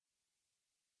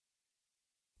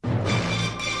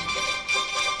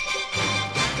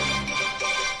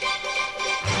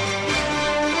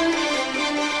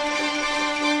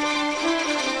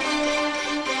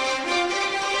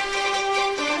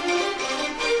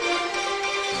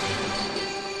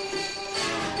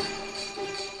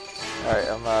All right,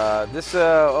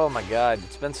 oh my God,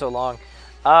 it's been so long.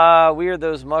 We are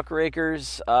those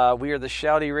muckrakers. We are the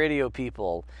shouty radio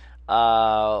people.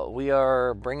 We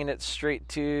are bringing it straight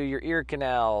to your ear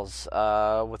canals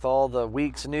with all the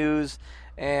week's news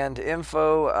and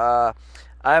info.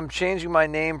 I'm changing my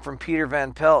name from Peter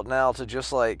Van Pelt now to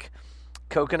just like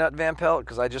Coconut Van Pelt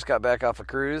because I just got back off a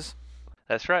cruise.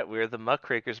 That's right, we're the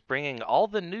Muckrakers bringing all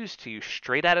the news to you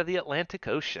straight out of the Atlantic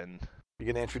Ocean. You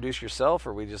gonna introduce yourself,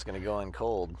 or are we just gonna go in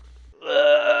cold?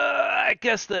 I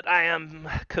guess that I am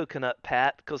Coconut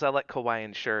Pat, because I like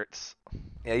Hawaiian shirts.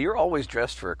 Yeah, you're always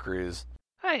dressed for a cruise.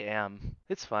 I am.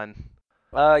 It's fun.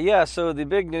 Yeah, so the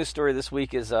big news story this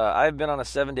week is I've been on a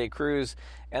 7-day cruise,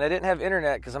 and I didn't have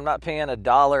internet because I'm not paying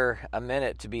 $1 a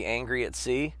minute to be angry at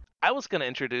sea. I was going to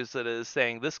introduce it as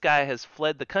saying this guy has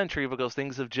fled the country because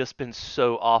things have just been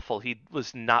so awful. He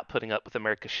was not putting up with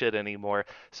America's shit anymore,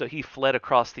 so he fled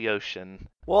across the ocean.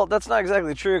 Well, that's not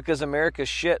exactly true because America's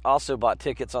shit also bought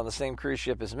tickets on the same cruise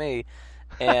ship as me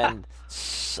and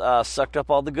sucked up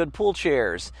all the good pool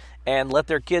chairs and let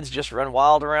their kids just run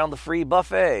wild around the free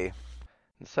buffet.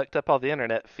 And sucked up all the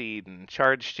internet feed and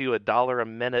charged you $1 a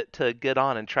minute to get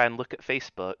on and try and look at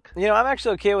Facebook. You know, I'm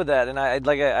actually okay with that, and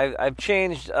I've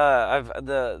changed.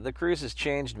 The cruise has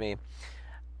changed me.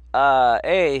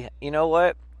 You know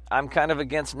what? I'm kind of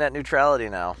against net neutrality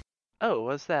now. Oh,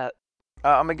 what's that?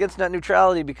 I'm against net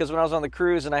neutrality because when I was on the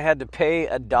cruise and I had to pay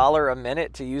 $1 a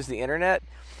minute to use the internet,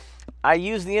 I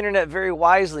used the internet very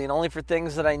wisely and only for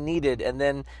things that I needed, and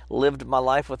then lived my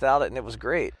life without it, and it was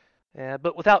great. Yeah,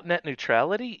 but without net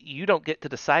neutrality, you don't get to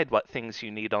decide what things you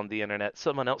need on the internet.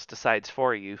 Someone else decides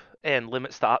for you and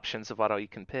limits the options of what all you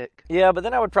can pick. Yeah, but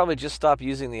then I would probably just stop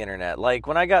using the internet. Like,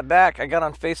 when I got back, I got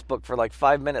on Facebook for like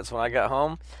 5 minutes when I got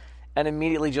home, and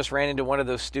immediately just ran into one of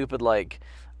those stupid, like,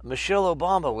 Michelle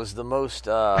Obama was the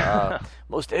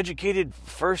most educated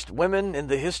first woman in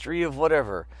the history of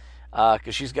whatever.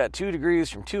 Because she's got 2 degrees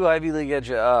from 2 Ivy League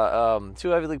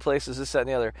places, this, that, and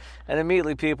the other. And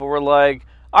immediately people were like,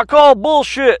 I call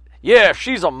bullshit. Yeah,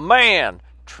 she's a man.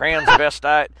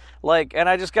 Transvestite. And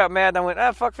I just got mad and I went,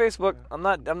 fuck Facebook. I'm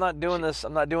not doing this.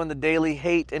 I'm not doing the daily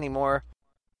hate anymore.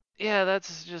 Yeah,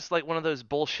 that's just like one of those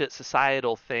bullshit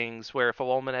societal things where if a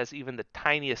woman has even the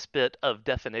tiniest bit of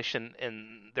definition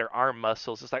in their arm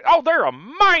muscles, it's like, oh, they're a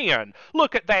man!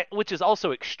 Look at that! Which is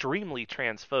also extremely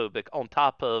transphobic on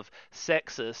top of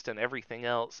sexist and everything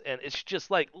else. And it's just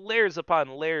like layers upon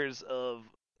layers of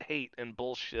hate and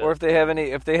bullshit. Or if they have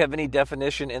any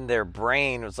definition in their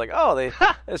brain, it's like, oh,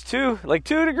 there's 2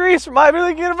 degrees from Ivy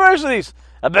League universities.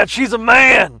 I bet she's a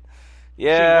man.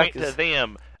 Yeah, she went to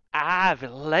them Ivy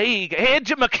League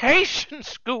education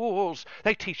schools.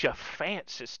 They teach you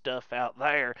fancy stuff out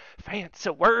there, fancy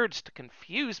words to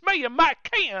confuse me and my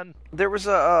kin. There was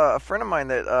a friend of mine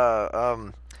that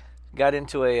got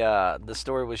into the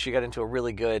story was she got into a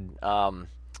really good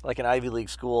like an Ivy League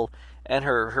school, and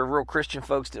her real Christian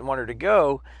folks didn't want her to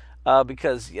go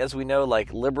because, as we know,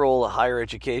 like liberal higher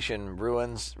education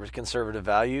ruins conservative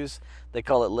values. They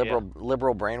call it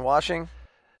liberal brainwashing.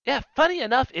 Yeah, funny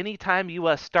enough, anytime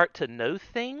you start to know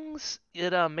things,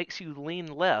 it makes you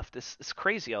lean left. It's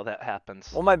crazy how that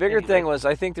happens. Well, my bigger thing was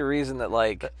I think the reason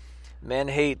that men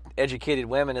hate educated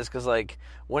women is because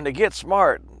when they get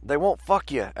smart, they won't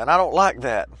fuck you, and I don't like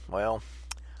that. Well,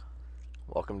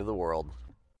 welcome to the world.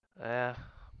 Yeah,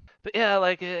 but yeah,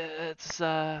 it's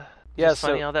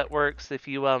funny how that works. If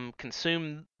you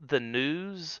consume the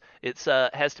news, it's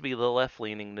has to be the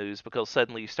left-leaning news because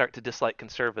suddenly you start to dislike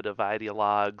conservative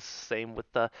ideologues. Same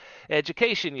with the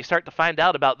education. You start to find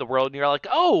out about the world, and you're like,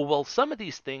 oh, well, some of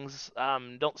these things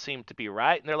don't seem to be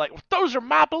right. And they're like, well, those are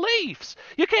my beliefs.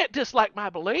 You can't dislike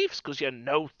my beliefs because you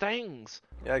know things.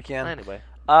 Yeah, I can. Anyway.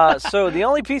 So the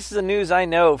only pieces of news I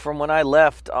know from when I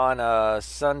left on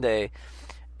Sunday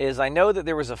is I know that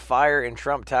there was a fire in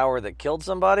Trump Tower that killed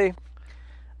somebody.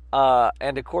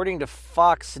 And according to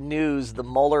Fox News, the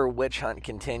Mueller witch hunt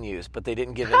continues, but they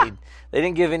didn't give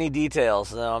any details.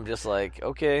 So I'm just like,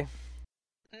 okay.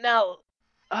 Now,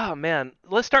 oh man,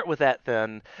 let's start with that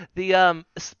then.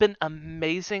 It's been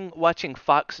amazing watching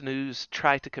Fox News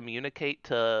try to communicate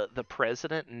to the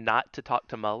president not to talk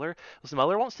to Mueller. Because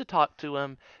Mueller wants to talk to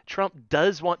him. Trump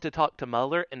does want to talk to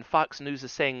Mueller, and Fox News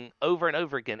is saying over and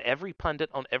over again, every pundit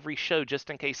on every show, just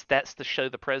in case that's the show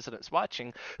the president's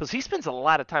watching, because he spends a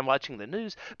lot of time watching the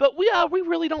news. But we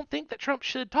really don't think that Trump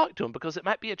should talk to him because it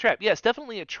might be a trap. Yes,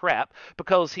 definitely a trap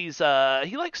because he's a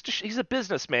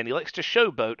businessman. He likes to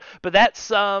showboat. But that's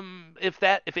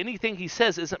if anything he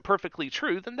says isn't perfectly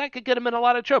true, then that could get him in a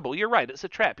lot of trouble. You're right, it's a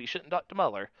trap. He shouldn't talk to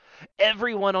Mueller.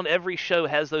 Everyone on every show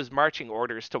has those marching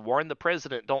orders to warn the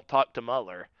president, don't talk to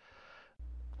Mueller.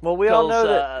 Well, we all know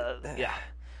that. Yeah.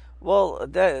 Well,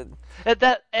 that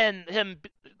And him,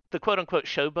 the quote unquote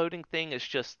showboating thing is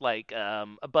just like a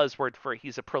buzzword for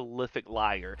he's a prolific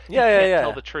liar. Yeah, he yeah, can't yeah.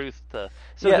 tell the truth, so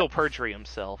Yeah. he'll perjury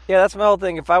himself. Yeah, that's my whole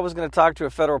thing. If I was going to talk to a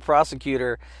federal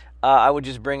prosecutor, I would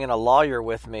just bring in a lawyer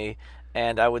with me,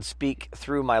 and I would speak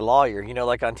through my lawyer. You know,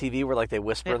 like on TV where like they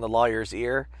whisper in the lawyer's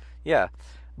ear. Yeah,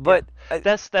 but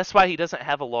That's why he doesn't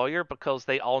have a lawyer, because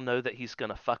they all know that he's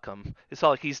gonna fuck them. It's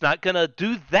all like he's not gonna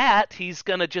do that. He's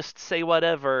gonna just say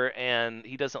whatever, and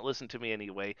he doesn't listen to me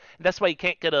anyway. And that's why he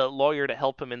can't get a lawyer to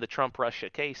help him in the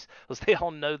Trump-Russia case, because they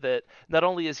all know that not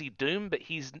only is he doomed, but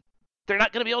they're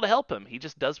not gonna be able to help him. He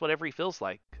just does whatever he feels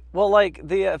like. well, like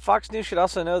the Fox News should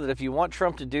also know that if you want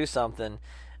Trump to do something,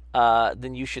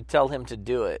 then you should tell him to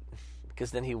do it,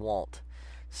 because then he won't.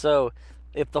 So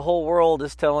if the whole world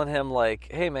is telling him like,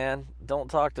 "Hey, man, don't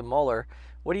talk to Mueller,"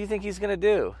 what do you think he's going to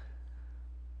do?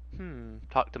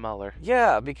 Talk to Mueller.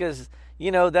 Yeah, because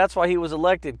that's why he was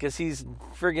elected, because he's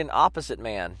friggin' opposite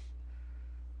man.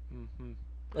 Hmm.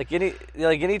 Like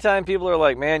anytime people are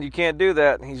like, "Man, you can't do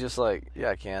that," and he's just like, "Yeah,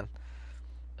 I can."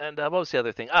 And what was the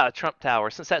other thing? Trump Tower.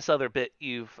 Since that's the other bit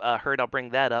you've heard, I'll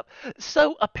bring that up.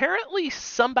 So apparently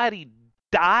somebody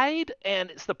died, and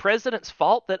it's the president's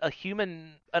fault that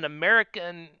an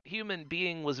American human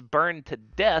being was burned to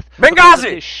death because of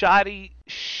Benghazi!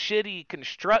 his shitty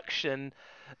construction,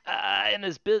 and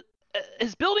his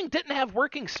building didn't have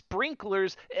working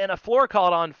sprinklers, and a floor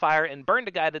caught on fire and burned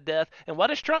a guy to death. And what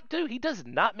does Trump do? He does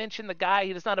not mention the guy.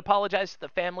 He does not apologize to the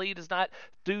family. He does not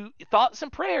do thoughts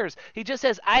and prayers. He just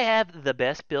says, "I have the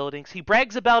best buildings." He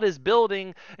brags about his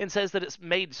building and says that it's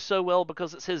made so well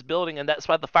because it's his building, and that's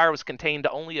why the fire was contained to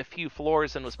only a few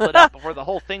floors and was put out before the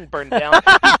whole thing burned down.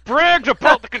 He brags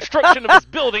about the construction of his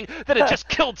building, that it just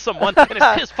killed someone, and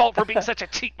it's his fault for being such a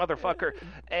cheap motherfucker.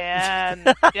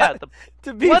 And yeah,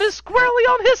 the blood is squarely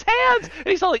on his hands. And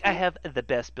he's all like, "I have the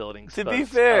best buildings." To be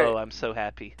folks. fair- Oh, I'm so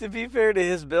happy. To be fair to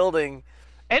his building,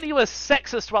 And he was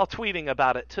sexist while tweeting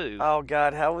about it too. oh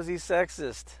God, how was he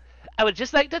sexist? I would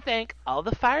just like to thank all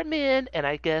the firemen, and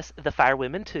I guess the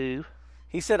firewomen too.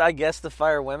 He said, "I guess the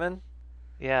fire women."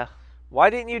 Yeah. Why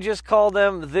didn't you just call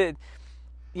them the?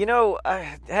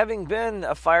 Having been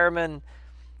a fireman,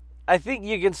 I think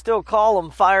you can still call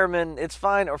them firemen. It's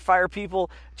fine, or fire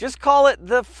people. Just call it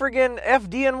the friggin'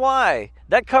 FDNY.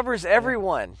 That covers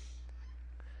everyone.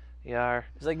 Yeah.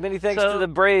 It's like, many thanks to the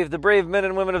brave men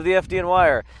and women of the FDNY.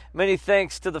 Or many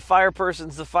thanks to the fire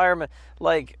persons, the firemen.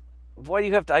 Like, why do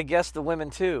you have to? I guess the women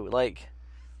too. Like,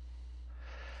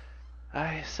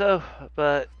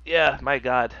 But yeah, my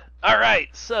God. All right,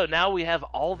 so now we have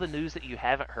all the news that you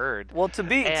haven't heard. well, to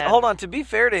be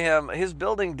fair to him, his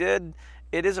building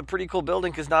it is a pretty cool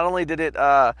building, because not only did it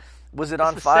was it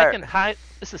on fire.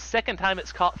 It's the second time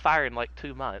it's caught fire in like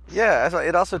 2 months. Yeah,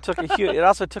 it also took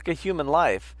a human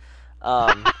life.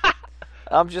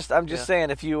 I'm just saying,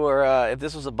 if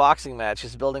this was a boxing match,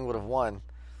 his building would have won.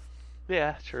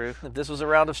 Yeah, true. If this was a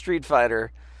round of Street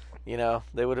Fighter,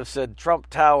 they would have said Trump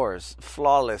Towers,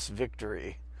 flawless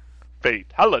victory.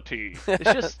 Fatality.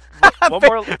 It's just one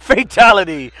more.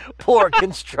 Fatality, poor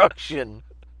construction.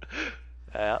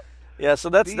 Yeah. Yeah, so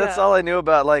that's all I knew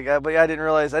about. But I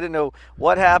didn't know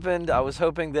what happened. I was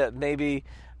hoping that maybe,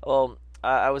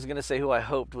 I was gonna say who I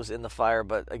hoped was in the fire,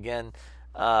 but again,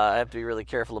 I have to be really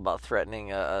careful about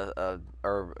threatening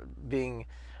or being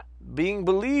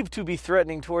believed to be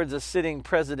threatening towards a sitting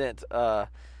president. So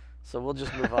we'll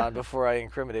just move on before I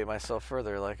incriminate myself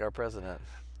further, like our president.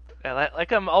 And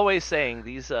like I'm always saying,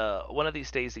 one of these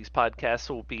days these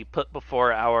podcasts will be put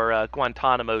before our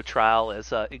Guantanamo trial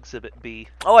as Exhibit B.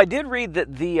 Oh, I did read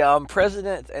that the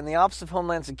president and the Office of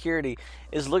Homeland Security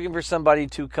is looking for somebody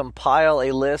to compile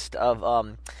a list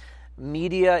of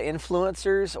media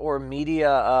influencers or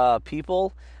media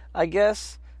people, I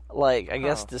guess.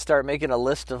 To start making a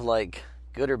list of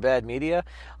good or bad media.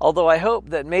 Although I hope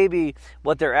that maybe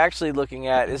what they're actually looking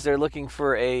at is they're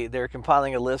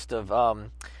compiling a list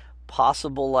of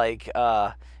possible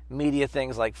media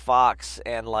things like Fox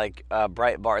and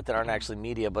Breitbart that aren't actually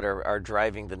media but are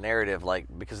driving the narrative,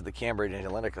 because of the Cambridge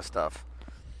Analytica stuff.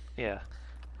 Yeah.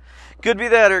 Could be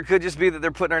that, or it could just be that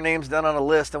they're putting our names down on a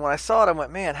list. And when I saw it, I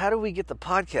went, man, how do we get the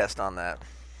podcast on that?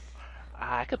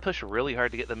 I could push really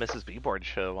hard to get the Mrs. B-Board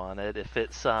show on it if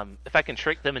if I can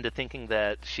trick them into thinking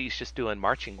that she's just doing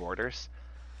marching orders.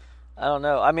 I don't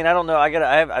know. I don't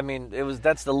know.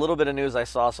 That's the little bit of news I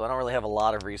saw, so I don't really have a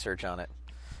lot of research on it.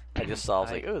 I just saw. I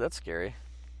was like, "Ooh, that's scary."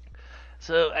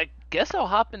 So I guess I'll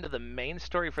hop into the main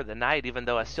story for the night, even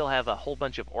though I still have a whole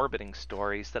bunch of orbiting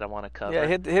stories that I want to Yeah,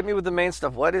 cover. hit me with the main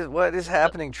stuff. What is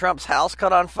happening? Trump's house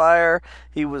caught on fire.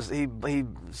 He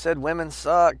said women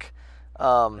suck.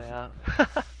 Yeah.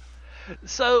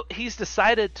 So he's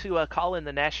decided to call in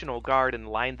the National Guard and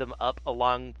line them up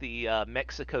along the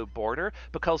Mexico border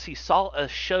because he saw a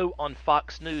show on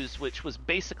Fox News which was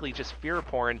basically just fear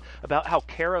porn about how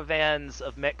caravans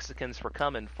of Mexicans were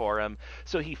coming for him.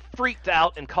 So he freaked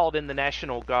out and called in the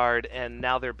National Guard, and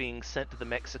now they're being sent to the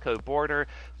Mexico border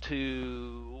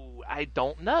to, I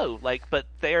don't know, but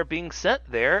they're being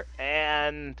sent there,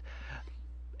 and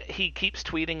he keeps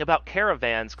tweeting about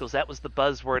caravans because that was the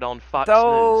buzzword on Fox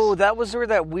News. That was where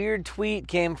that weird tweet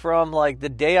came from, like the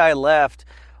day I left,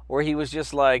 where he was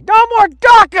just like, "No more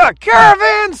DACA!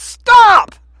 Caravans,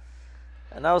 stop!"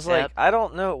 And I was like, I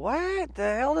don't know. What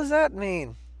the hell does that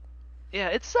mean? Yeah,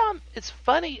 it's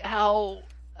funny how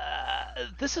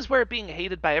this is where being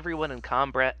hated by everyone in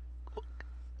Congress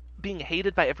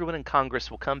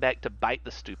will come back to bite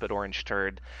the stupid orange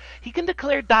turd. He can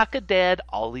declare DACA dead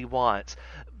all he wants,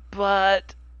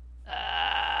 but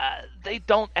they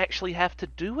don't actually have to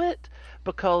do it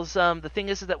because the thing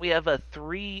is that we have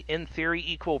three, in theory,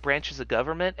 equal branches of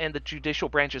government, and the judicial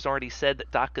branch has already said that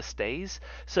DACA stays,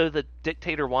 so the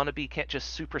dictator wannabe can't just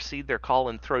supersede their call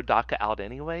and throw DACA out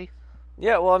anyway.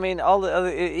 Yeah, well, I mean, all the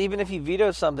other, even if he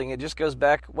vetoes something, it just goes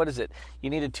back. What is it? You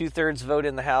need a 2/3 vote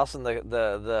in the House and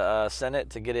the Senate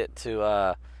to get it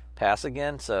to pass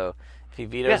again. So if he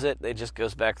vetoes it just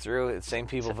goes back through. The same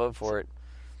people vote for it.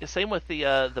 Same with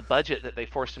the budget that they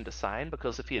forced him to sign,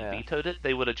 because if he had vetoed it,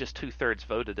 they would have just 2/3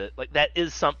 voted it. That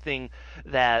is something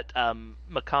that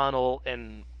McConnell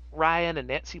and Ryan and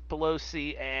Nancy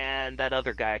Pelosi and that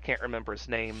other guy, I can't remember his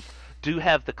name, do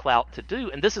have the clout to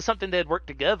do. And this is something they'd worked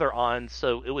together on,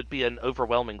 so it would be an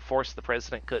overwhelming force the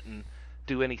president couldn't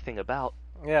do anything about.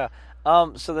 Yeah.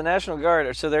 So the National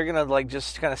Guard, so they're going to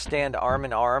just kind of stand arm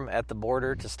in arm at the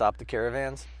border to stop the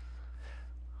caravans?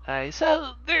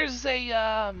 So there's a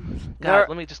Now,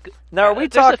 let me just. Now, are we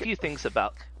there's talking? a few things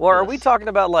about. Well, are this. we talking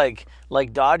about like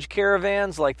Dodge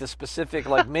Caravans, like the specific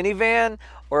minivan,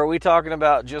 or are we talking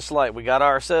about just we got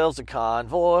ourselves a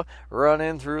convoy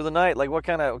running through the night? Like what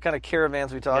kind of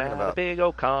caravans are we talking about? A big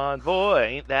old convoy,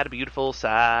 ain't that a beautiful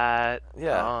sight?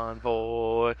 Yeah.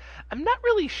 Convoy. I'm not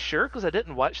really sure because I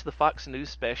didn't watch the Fox News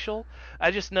special.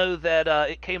 I just know that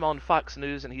it came on Fox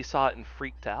News and he saw it and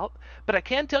freaked out. But I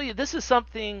can tell you this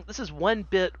is one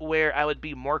bit where I would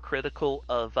be more critical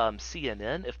of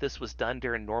CNN if this was done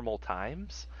during normal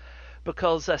times.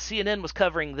 Because CNN was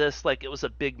covering this like it was a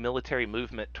big military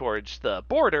movement towards the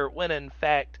border, when in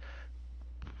fact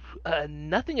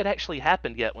nothing had actually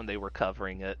happened yet when they were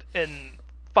covering it. And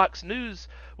Fox News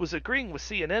was agreeing with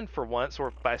CNN for once,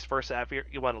 or vice versa if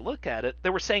you want to look at it. They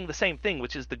were saying the same thing,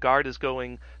 which is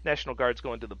National Guard's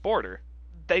going to the border.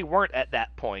 They weren't at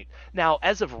that point. Now,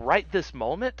 as of right this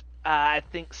moment, I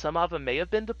think some of them may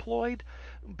have been deployed,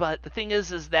 but the thing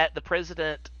is that the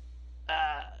president...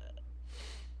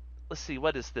 let's see,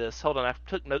 what is this? Hold on, I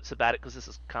took notes about it because this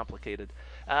is complicated.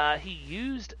 He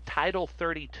used Title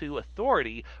 32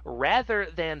 authority rather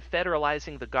than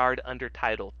federalizing the Guard under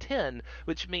Title 10,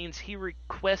 which means he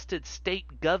requested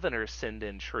state governors send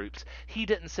in troops. He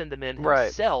didn't send them in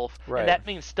himself, and that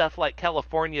means stuff like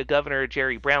California Governor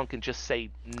Jerry Brown can just say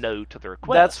no to the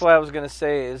request. That's what I was going to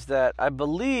say, is that I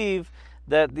believe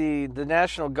that the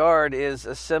National Guard is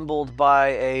assembled by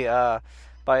a...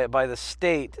 by the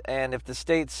state, and if the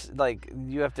states,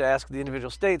 you have to ask the individual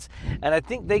states, and I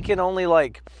think they can only,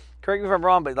 correct me if I'm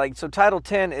wrong, but so Title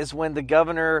 10 is when the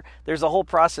governor, there's a whole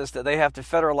process that they have to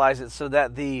federalize it so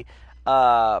that the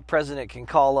president can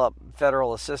call up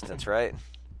federal assistance, right?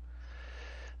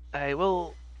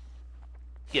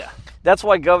 Yeah. That's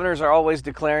why governors are always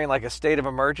declaring a state of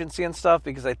emergency and stuff,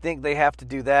 because I think they have to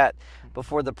do that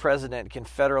before the president can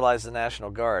federalize the National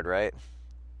Guard, right?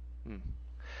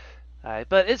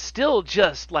 But it's still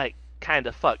just kind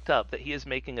of fucked up that he is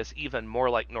making us even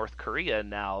more like North Korea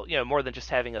now. More than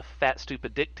just having a fat,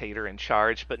 stupid dictator in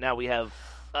charge, but now we have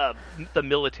the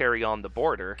military on the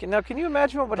border. Now, can you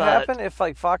imagine what would happen if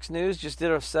Fox News just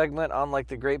did a segment on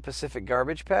the Great Pacific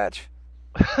Garbage Patch?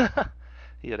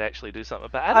 He would actually do something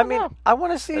about it. I mean, I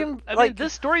want to see him. I mean,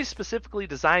 this story is specifically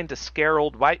designed to scare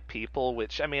old white people,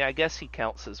 which I guess he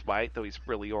counts as white, though he's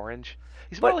really orange.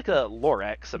 He's more like a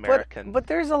Lorax American. But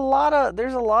there's a lot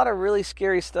of really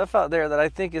scary stuff out there that I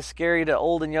think is scary to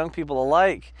old and young people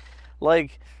alike.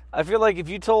 I feel like if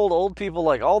you told old people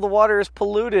all the water is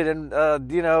polluted and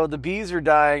the bees are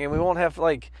dying and we won't have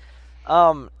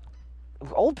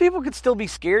old people could still be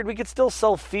scared. We could still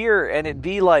sell fear and it'd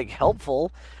be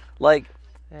helpful. Like,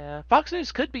 Yeah, Fox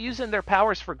News could be using their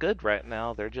powers for good right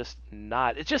now. They're just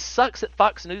not. It just sucks that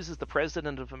Fox News is the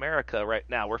president of America right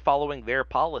now. We're following their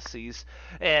policies,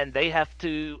 and they have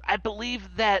to. I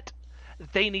believe that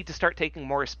they need to start taking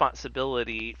more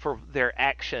responsibility for their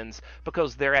actions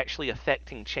because they're actually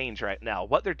affecting change right now.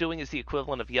 What they're doing is the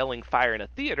equivalent of yelling fire in a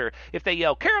theater. If they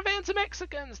yell caravans of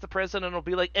Mexicans, the president will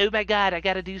be like, "Oh my God, I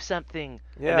got to do something,"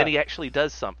 and yeah, then he actually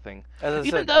does something. as I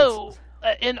Even said, though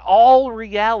in all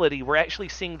reality, we're actually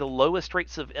seeing the lowest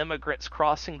rates of immigrants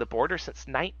crossing the border since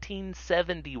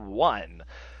 1971.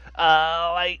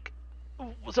 Like,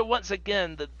 so once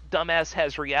again, the dumbass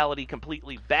has reality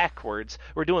completely backwards.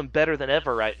 We're doing better than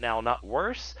ever right now, not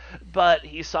worse. But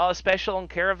he saw a special on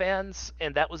caravans,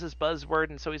 and that was his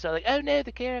buzzword, and so he's like, "Oh no,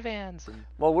 the caravans!" And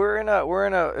well, we're in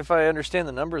a. If I understand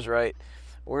the numbers right,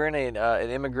 we're in an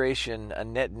immigration a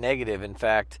net negative. In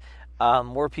fact,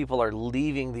 more people are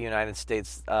leaving the United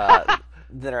States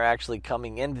than are actually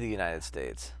coming into the United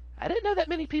States. I didn't know that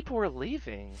many people were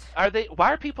leaving. Are they?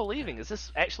 Why are people leaving? Is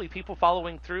this actually people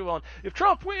following through on if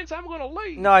Trump wins, I'm going to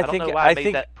leave? No, I don't think know why I I made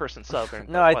think that person Southern.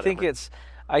 no, But I whatever.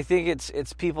 think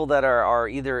it's people that are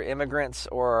either immigrants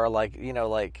or are like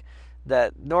like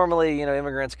that normally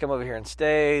immigrants come over here and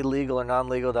stay legal or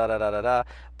non-legal da da da da da.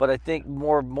 But I think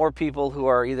more people who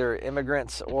are either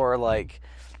immigrants or like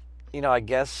I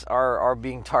guess are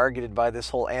being targeted by this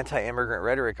whole anti-immigrant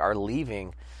rhetoric are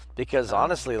leaving because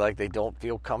honestly, like they don't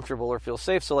feel comfortable or feel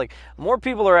safe. So like more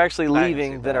people are actually I can see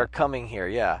leaving than that. are coming here.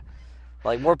 Yeah,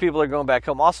 like more people are going back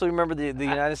home. Also, remember the I-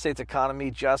 United States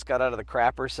economy just got out of the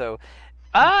crapper, so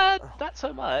Not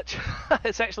so much.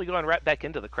 It's actually going right back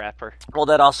into the crapper. well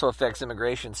that also affects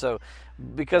immigration. So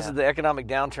because Yeah. of the economic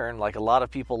downturn, like a lot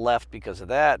of people left because of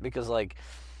that. Because like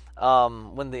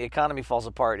when the economy falls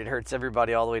apart, it hurts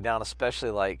everybody all the way down,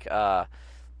 especially like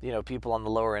people on the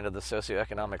lower end of the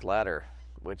socioeconomic ladder,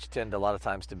 which tend a lot of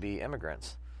times to be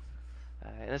immigrants.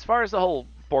 And as far as the whole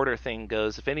border thing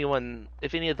goes, if any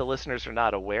of the listeners are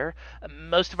not aware,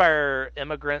 most of our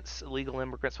immigrants, legal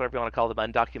immigrants, whatever you want to call them,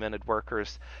 undocumented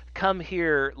workers, come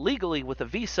here legally with a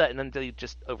visa and then they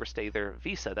just overstay their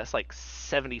visa. That's like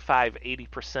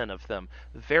 75-80% of them.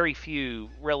 Very few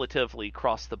relatively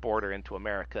cross the border into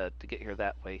America to get here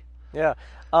that way. Yeah.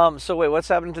 So wait, what's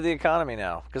happening to the economy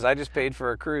now? Because I just paid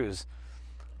for a cruise.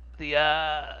 The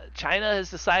China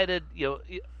has decided,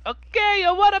 okay,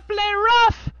 you want to play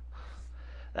rough,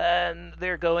 and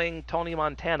they're going Tony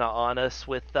Montana on us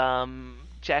with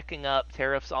jacking up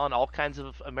tariffs on all kinds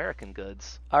of American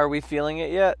goods. Are we feeling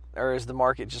it yet, or is the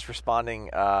market just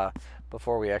responding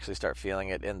before we actually start feeling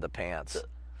it in the pants?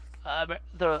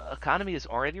 The economy is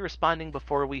already responding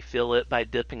before we feel it by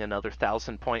dipping another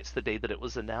 1,000 points the day that it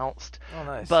was announced. Oh,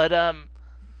 nice. But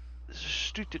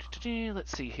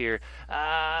let's see here.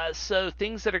 So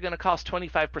things that are going to cost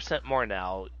 25% more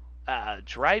now.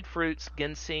 Dried fruits,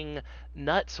 ginseng,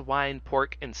 nuts, wine,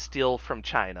 pork, and steel from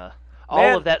China. All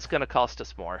Man. of that's going to cost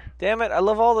us more. Damn it! I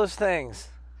love all those things.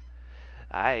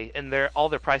 And all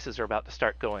their prices are about to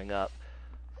start going up,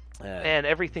 and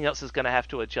everything else is going to have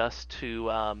to adjust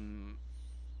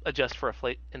for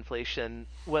inflation,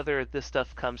 whether this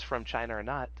stuff comes from China or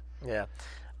not. Yeah.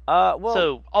 Well,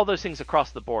 So all those things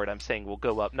across the board, I'm saying, will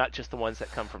go up, not just the ones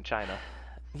that come from China.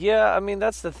 yeah. I mean,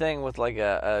 that's the thing with like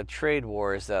a trade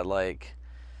war is that like,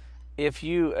 if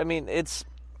you, I mean, it's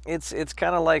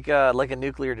kind of like a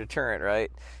nuclear deterrent,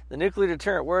 right? The nuclear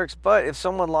deterrent works, but if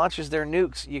someone launches their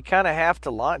nukes, you kind of have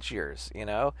to launch yours,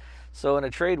 So in a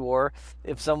trade war,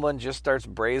 if someone just starts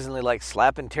brazenly like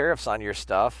slapping tariffs on your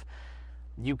stuff,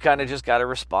 you kind of just got to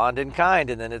respond in kind,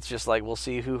 and then it's just like we'll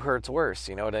see who hurts worse.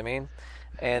 You know what I mean?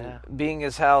 And Yeah. being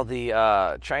as how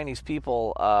the Chinese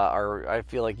people are, I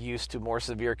feel like, used to more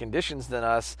severe conditions than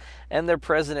us, and their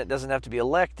president doesn't have to be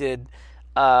elected,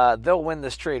 they'll win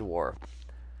this trade war.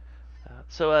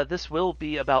 So this will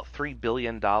be about $3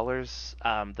 billion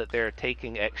that they're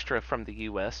taking extra from the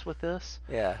U.S. with this,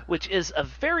 Yeah. which is a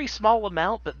very small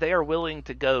amount, but they are willing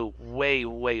to go way,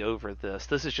 way over this.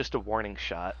 This is just a warning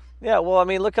shot. Yeah, well, I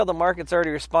mean, look how the market's already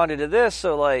responded to this.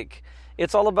 So, like,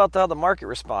 it's all about how the market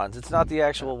responds. It's not the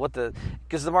actual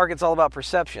because the market's all about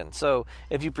perception. So,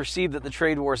 if you perceive that the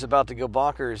trade war is about to go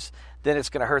bonkers, then it's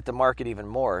going to hurt the market even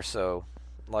more. So,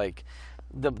 like,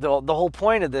 the whole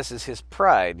point of this is his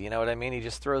pride. You know what I mean? He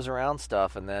just throws around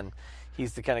stuff, and then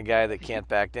he's the kind of guy that can't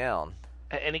back down.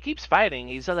 And he keeps fighting.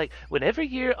 He's like, whenever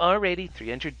you're already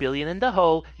 300 billion in the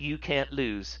hole, you can't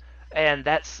lose. And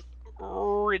that's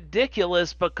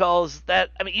ridiculous because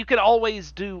you could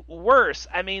always do worse.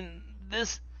 I mean,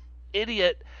 this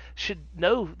idiot should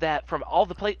know that from all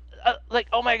the like,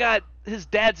 oh my God, his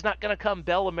dad's not going to come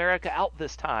bail America out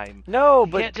this time. No,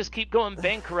 He but can't just keep going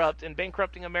bankrupt and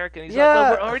bankrupting America. And he's like, well,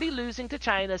 yeah, we're already losing to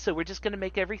China, so we're just going to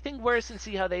make everything worse and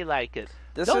see how they like it.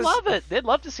 this They'll is love it. They'd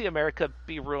love to see America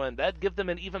be ruined. That'd give them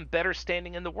an even better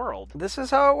standing in the world. this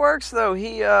is how it works though.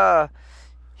 He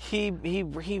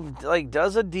like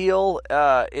does a deal,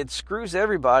 it screws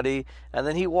everybody, and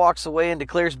then he walks away and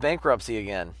declares bankruptcy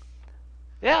again.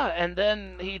 Yeah, and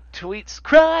then he tweets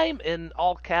crime in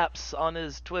all caps on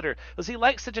his Twitter. Because he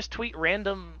likes to just tweet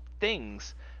random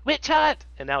things. Witch hunt!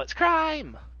 And now it's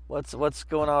crime! What's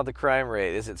going on with the crime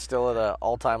rate? Is it still at an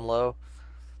all-time low?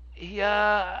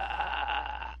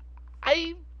 Yeah,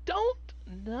 I don't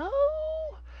know.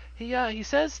 He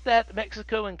says that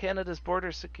Mexico and Canada's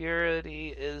border security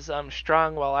is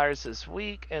strong while ours is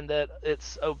weak, and that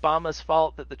it's Obama's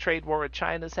fault that the trade war with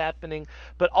China is happening,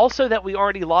 but also that we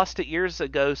already lost it years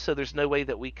ago, so there's no way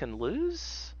that we can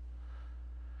lose.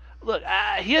 Look,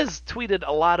 he has tweeted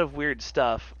a lot of weird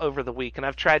stuff over the week, and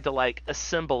I've tried to like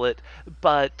assemble it,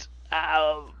 but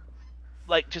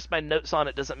like just my notes on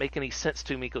it doesn't make any sense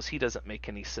to me because he doesn't make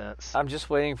any sense. I'm just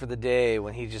waiting for the day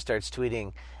when he just starts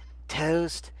tweeting,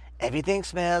 toast. Everything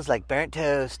smells like burnt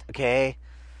toast, okay?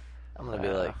 I'm going to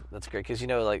be like, that's great. Because,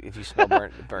 like, if you smell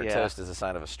burnt Yeah. toast is a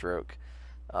sign of a stroke.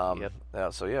 Yep. Yeah,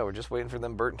 so, yeah, we're just waiting for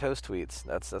them burnt toast tweets.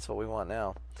 That's what we want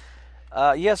now.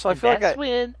 Yeah, so I feel like That's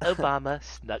when Obama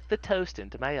snuck the toast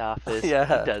into my office.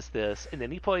 Yeah. He does this. And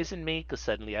then he poisoned me because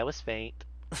suddenly I was faint.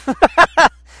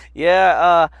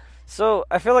 Yeah, so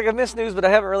I feel like I've missed news, but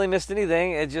I haven't really missed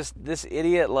anything. It's just this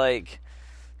idiot, like,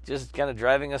 just kind of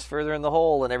driving us further in the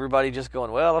hole, and everybody just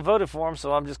going, well, I voted for him,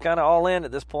 so I'm just kind of all in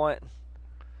at this point.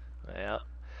 Yeah.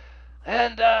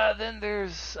 And then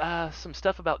there's some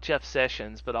stuff about Jeff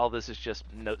Sessions, but all this is just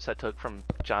notes I took from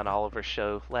John Oliver's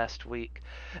show last week.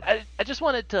 I just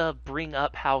wanted to bring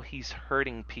up how he's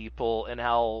hurting people and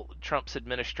how Trump's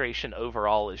administration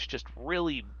overall is just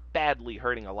really badly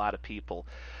hurting a lot of people.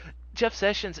 Jeff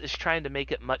Sessions is trying to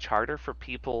make it much harder for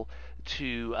people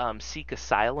to seek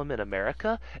asylum in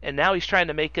America, and now he's trying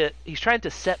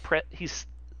to set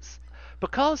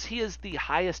because he is the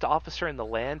highest officer in the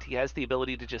land. He has the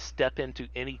ability to just step into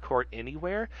any court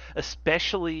anywhere,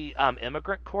 especially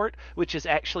immigrant court, which is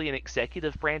actually an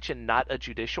executive branch and not a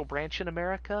judicial branch in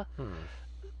America.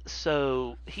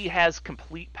 So he has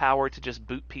complete power to just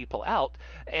boot people out,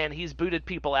 and he's booted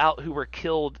people out who were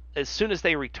killed as soon as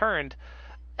they returned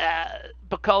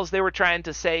because they were trying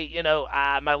to say,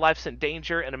 my life's in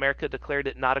danger, and America declared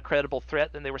it not a credible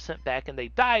threat. Then they were sent back and they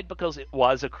died because it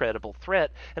was a credible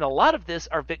threat. And a lot of this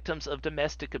are victims of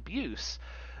domestic abuse.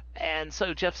 And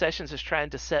so Jeff Sessions is trying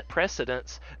to set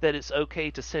precedents that it's okay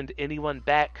to send anyone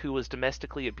back who was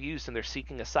domestically abused and they're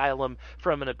seeking asylum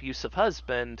from an abusive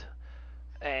husband.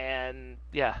 And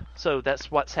yeah, so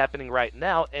that's what's happening right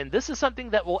now. And this is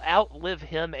something that will outlive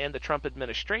him and the Trump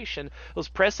administration. Those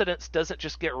precedents doesn't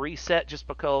just get reset just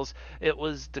because it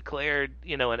was declared,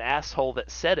 an asshole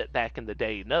that said it back in the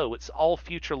day. No, it's all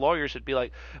future lawyers would be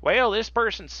like, well, this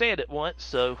person said it once,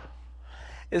 so.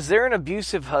 Is there an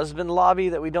abusive husband lobby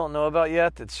that we don't know about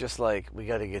yet? That's just like, we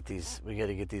got to get these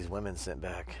women sent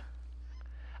back.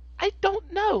 I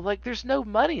don't know. Like, there's no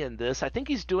money in this. I think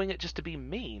he's doing it just to be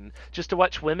mean, just to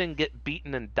watch women get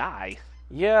beaten and die.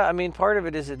 Yeah, I mean, part of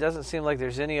it is it doesn't seem like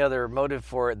there's any other motive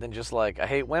for it than just like, I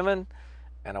hate women,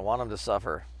 and I want them to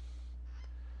suffer.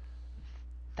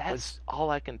 That's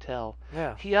all I can tell.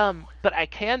 Yeah. But I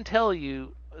can tell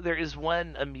you there is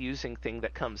one amusing thing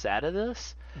that comes out of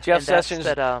this. Jeff Sessions,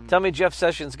 tell me Jeff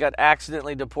Sessions got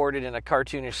accidentally deported in a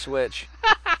cartoonish switch.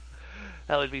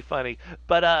 That would be funny.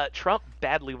 But Trump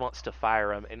badly wants to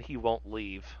fire him, and he won't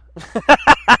leave.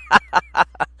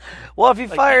 Well, if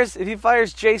he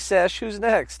fires Jay Sesh, who's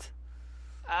next?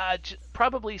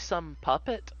 Probably some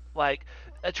puppet. Like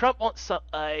Trump wants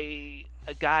a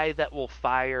guy that will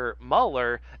fire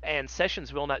Mueller, and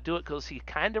Sessions will not do it because he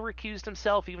kind of recused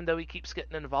himself, even though he keeps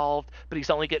getting involved. But he's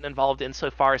only getting involved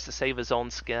insofar as to save his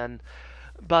own skin.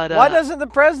 But why doesn't the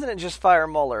president just fire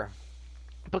Mueller?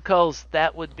 Because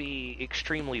that would be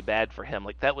extremely bad for him.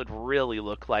 Like, that would really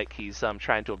look like he's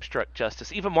trying to obstruct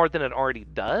justice, even more than it already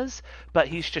does. But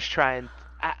he's just trying.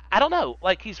 I don't know.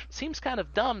 Like, he seems kind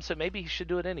of dumb, so maybe he should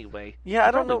do it anyway. Yeah,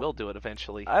 I don't know. He will do it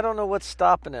eventually. I don't know what's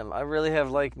stopping him. I really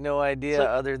have no idea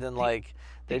other than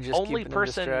they're just keeping him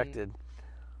distracted.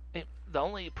 The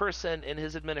only person in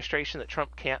his administration that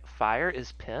Trump can't fire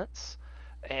is Pence.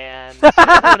 And so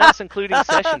everyone else, including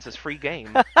Sessions, is free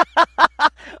game.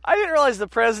 I didn't realize the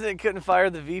president couldn't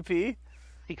fire the VP.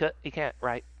 He can't,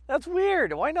 right? That's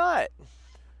weird. Why not?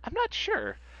 I'm not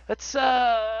sure. That's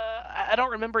I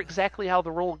don't remember exactly how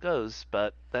the rule goes,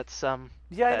 but that's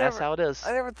Yeah, That's how it is.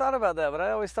 I never thought about that, but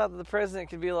I always thought that the president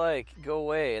could be like, "Go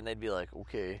away," and they'd be like,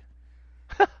 "Okay."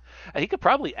 He could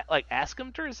probably like ask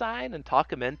him to resign and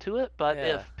talk him into it, but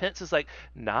Yeah. if Pence is like,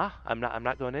 "Nah, I'm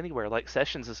not going anywhere," like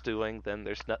Sessions is doing, then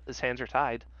his hands are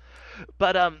tied.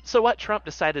 But so what Trump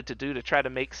decided to do to try to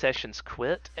make Sessions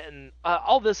quit, and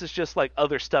all this is just like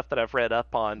other stuff that I've read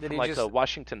up on from like the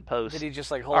Washington Post. Did he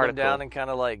just like hold him down and kind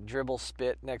of like dribble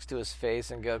spit next to his face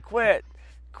and go, "Quit,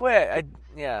 quit"?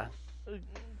 Yeah.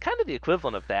 Kind of the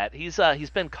equivalent of that. He's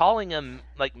been calling him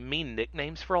like mean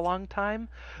nicknames for a long time,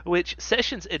 which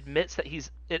Sessions admits that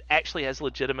it actually has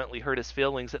legitimately hurt his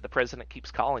feelings that the president keeps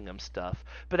calling him stuff.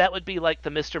 But that would be like the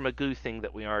Mr. Magoo thing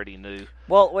that we already knew.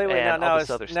 Well, wait,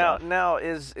 now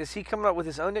is he coming up with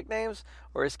his own nicknames,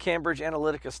 or is Cambridge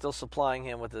Analytica still supplying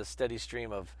him with a steady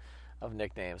stream of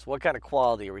nicknames? What kind of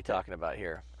quality are we talking about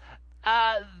here?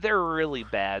 They're really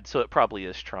bad, so it probably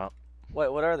is Trump.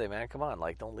 What are they, man? Come on,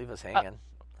 like, don't leave us hanging.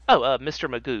 Mr.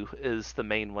 Magoo is the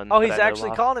main one. Oh, he's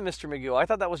actually calling him Mr. Magoo. I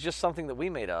thought that was just something that we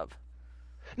made up.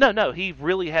 No, he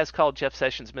really has called Jeff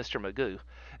Sessions Mr. Magoo.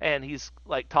 And he's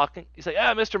like talking, he's like,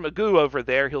 Mr. Magoo over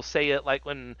there. He'll say it like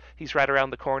when he's right around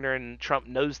the corner and Trump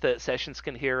knows that Sessions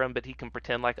can hear him, but he can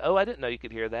pretend like, oh, I didn't know you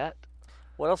could hear that.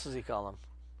 What else does he call him?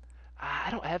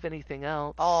 I don't have anything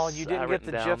else. Oh, you didn't get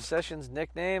the down. Jeff Sessions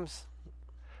nicknames?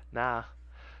 Nah.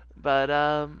 But,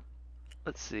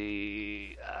 let's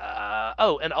see.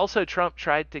 And also Trump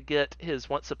tried to get his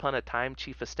once upon a time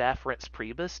chief of staff, Reince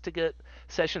Priebus, to get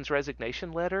Sessions'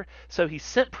 resignation letter. So he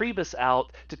sent Priebus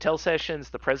out to tell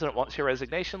Sessions, the president wants your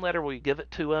resignation letter. Will you give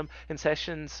it to him? And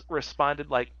Sessions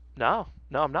responded like, no,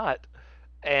 I'm not.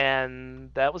 And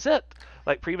that was it.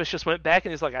 Like, Priebus just went back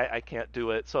and he's like, I can't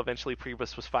do it. So eventually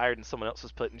Priebus was fired and someone else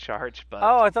was put in charge. But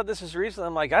oh, I thought this was recent.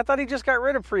 I'm like, I thought he just got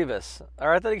rid of Priebus.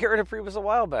 Or I thought he got rid of Priebus a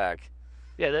while back.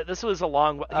 Yeah, this was a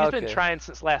long. He's been trying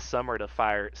since last summer to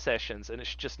fire Sessions, and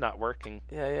it's just not working.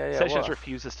 Yeah. Sessions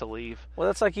refuses to leave. Well,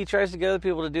 that's like he tries to get other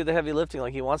people to do the heavy lifting.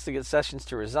 Like he wants to get Sessions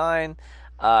to resign.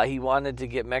 He wanted to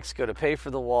get Mexico to pay for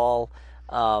the wall,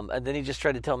 and then he just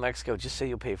tried to tell Mexico, just say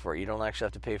you'll pay for it. You don't actually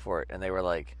have to pay for it. And they were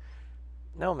like,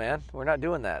 no, man, we're not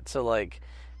doing that. So like,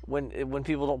 when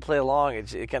people don't play along,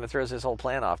 it kind of throws his whole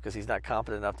plan off because he's not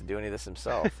competent enough to do any of this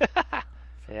himself.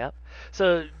 Yeah.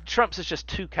 So Trump's is just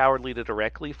too cowardly to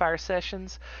directly fire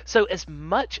Sessions. So as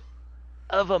much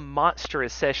of a monster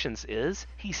as Sessions is,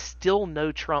 he's still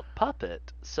no Trump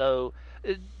puppet. So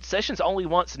Sessions only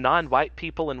wants non-white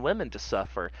people and women to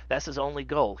suffer. That's his only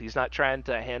goal. He's not trying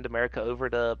to hand America over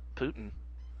to Putin.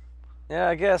 Yeah,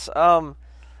 I guess.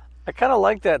 I kind of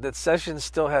like that Sessions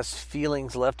still has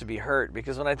feelings left to be hurt,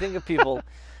 because when I think of people,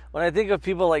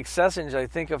 like Sessions, I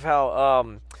think of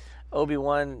how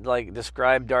Obi-Wan like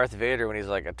described Darth Vader when he's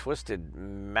like a twisted,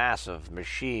 massive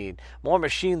machine, more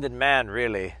machine than man,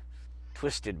 really,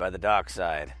 twisted by the dark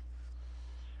side.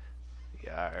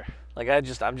 Yeah. Like I'm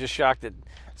just shocked that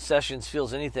Sessions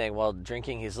feels anything while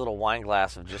drinking his little wine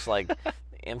glass of just like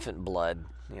infant blood,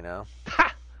 you know.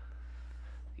 Ha!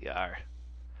 Yeah.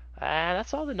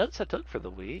 That's all the notes I took for the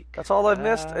week. That's all I've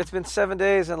missed. It's been 7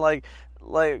 days, and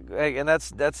and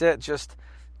that's it. Just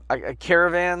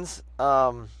caravans.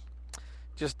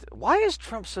 Just why is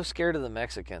Trump so scared of the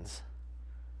Mexicans?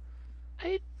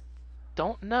 I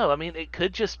don't know. I mean, it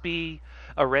could just be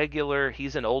a regular,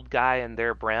 he's an old guy and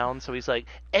they're brown, so he's like,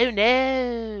 oh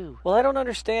no. Well, I don't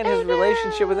understand his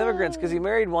relationship with immigrants, because he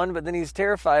married one, but then he's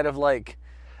terrified of like.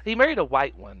 He married a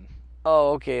white one.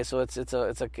 Oh, okay. So it's a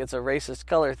racist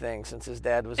color thing since his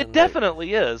dad was. It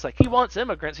definitely is. Like, he wants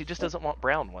immigrants, he just doesn't want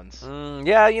brown ones.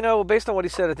 Yeah, based on what he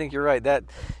said, I think you're right. That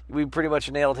we pretty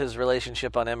much nailed his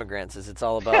relationship on immigrants. Is it's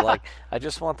all about like, I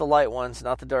just want the light ones,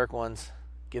 not the dark ones.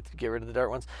 Get rid of the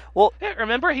dark ones. Well, yeah,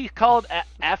 remember he called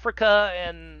Africa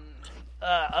and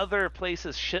other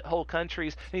places shithole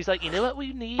countries, and he's like, you know what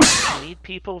we need? We need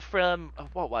people from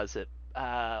what was it?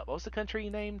 What was the country he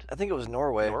named? I think it was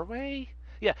Norway. Norway.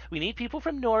 Yeah, we need people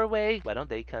from Norway. Why don't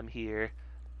they come here?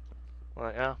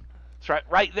 Well, yeah, it's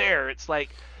right there. It's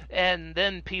like, and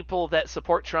then people that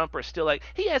support Trump are still like,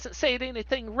 he hasn't said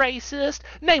anything racist.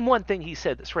 Name one thing he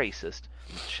said that's racist.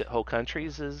 Shithole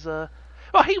countries is,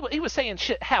 well, he was saying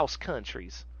shit house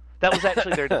countries. That was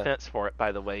actually their defense for it,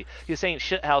 by the way. He was saying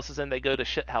shit houses, and they go to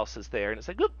shit houses there, and it's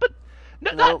like, but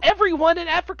not everyone in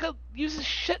Africa uses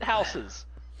shit houses.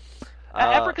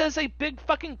 Africa is a big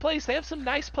fucking place. They have some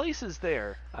nice places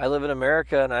there. I live in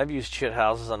America, and I've used shit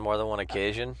houses on more than one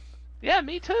occasion. Yeah,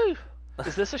 me too.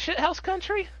 Is this a shit house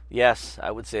country? Yes, I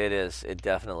would say it is. It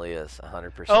definitely is.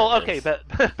 100%. Oh, okay.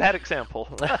 Bad example.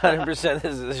 100%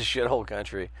 this is a shithole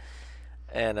country.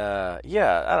 And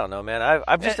yeah, I don't know, man.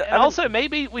 I've just also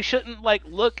maybe we shouldn't like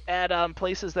look at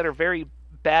places that are very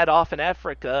bad off in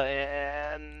Africa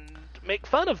and make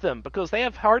fun of them because they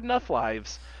have hard enough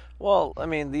lives. Well, I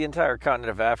mean, the entire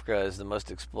continent of Africa is the most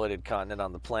exploited continent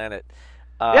on the planet.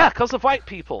 Yeah, because of white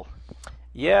people.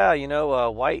 Yeah,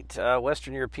 white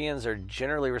Western Europeans are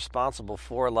generally responsible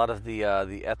for a lot of the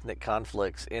ethnic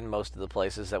conflicts in most of the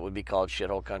places that would be called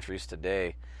shithole countries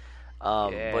today.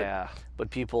 Yeah. But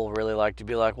people really like to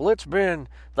be like, well,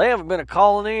 they haven't been a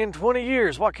colony in 20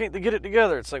 years. Why can't they get it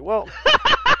together? It's like, well,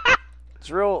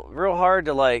 it's real hard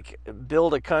to like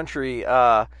build a country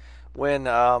when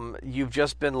you've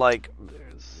just been like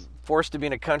forced to be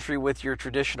in a country with your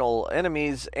traditional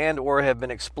enemies and or have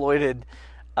been exploited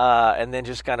and then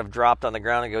just kind of dropped on the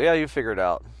ground and go, yeah, you figure it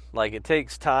out. Like, it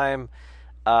takes time.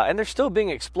 And they're still being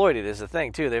exploited is the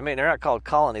thing, too. They're not called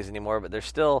colonies anymore, but they're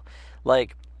still,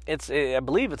 like, I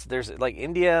believe there's, like,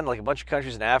 India and, like, a bunch of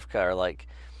countries in Africa are, like,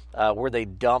 where they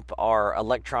dump our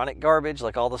electronic garbage,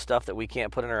 like all the stuff that we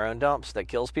can't put in our own dumps that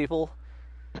kills people.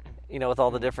 With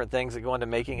all the different things that go into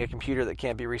making a computer that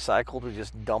can't be recycled, we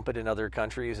just dump it in other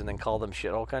countries and then call them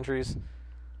shithole countries.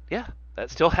 Yeah, that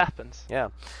still happens. Yeah,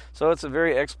 so it's a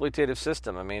very exploitative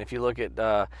system. I mean, if you look at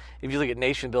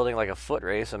nation building like a foot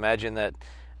race, imagine that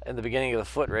in the beginning of the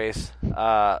foot race,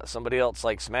 somebody else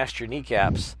like smashed your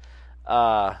kneecaps,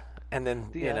 and then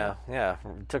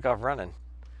took off running.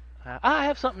 I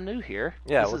have something new here.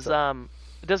 Yeah, this is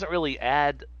it doesn't really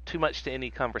add too much to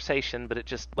any conversation, but it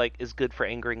just like is good for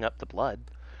angering up the blood.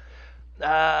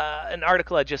 An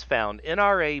article I just found.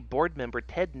 NRA board member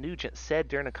Ted Nugent said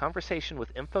during a conversation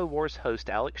with InfoWars host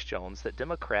Alex Jones that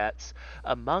Democrats,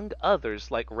 among others,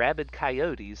 are like rabid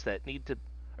coyotes that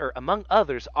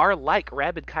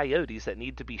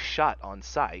need to be shot on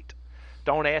sight.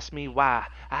 Don't ask me why.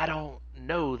 I don't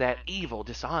know. That evil,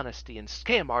 dishonesty, and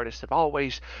scam artists have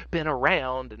always been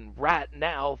around, and right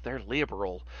now they're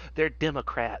liberal, they're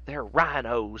Democrat, they're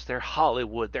rhinos, they're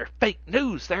Hollywood, they're fake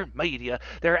news, they're media,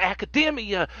 they're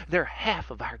academia, they're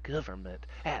half of our government,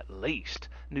 at least,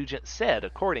 Nugent said,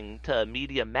 according to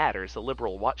Media Matters, a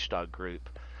liberal watchdog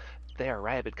group. There are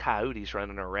rabid coyotes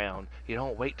running around. You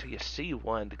don't wait till you see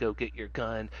one to go get your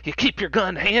gun. You keep your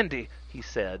gun handy, he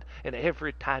said. And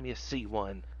every time you see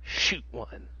one, shoot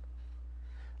one.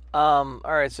 All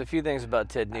right, so a few things about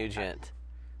Ted Nugent.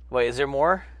 Wait, is there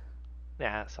more?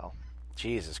 Yeah, that's all.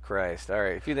 Jesus Christ. All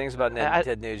right, a few things about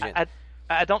Ted Nugent.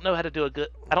 I don't know how to do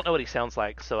I don't know what he sounds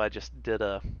like, so I just did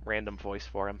a random voice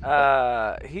for him.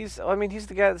 He's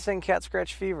the guy that sang Cat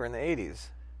Scratch Fever in the 80s.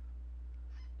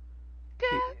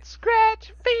 Cat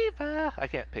Scratch Fever. I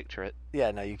can't picture it.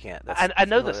 Yeah, no, you can't. I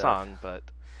know the song, but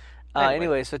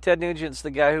anyway, so Ted Nugent's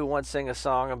the guy who once sang a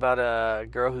song about a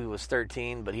girl who was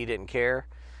 13, but he didn't care.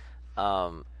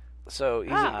 So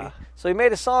he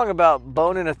made a song about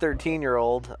boning a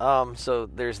 13-year-old. So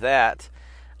there's that.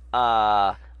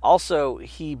 Also,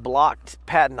 he blocked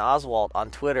Patton Oswalt on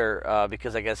Twitter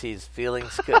because I guess his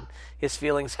feelings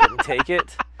couldn't take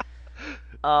it.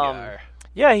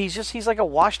 Yeah, he's like a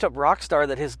washed-up rock star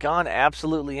that has gone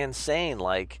absolutely insane.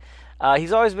 Like,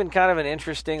 he's always been kind of an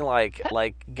interesting, like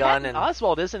gun and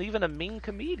Oswald isn't even a mean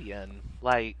comedian.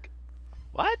 Like,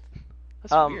 what?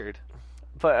 That's weird.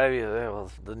 But I mean,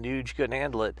 the Nuge couldn't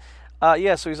handle it.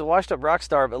 Yeah, so he's a washed-up rock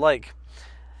star, but like,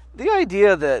 the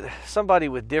idea that somebody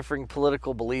with differing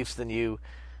political beliefs than you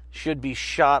should be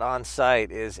shot on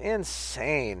sight is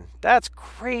insane. That's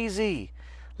crazy.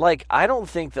 Like, I don't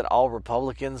think that all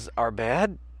Republicans are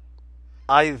bad.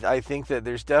 I think that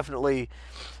there's definitely,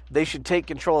 they should take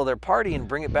control of their party and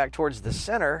bring it back towards the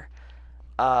center.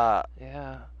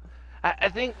 Yeah. I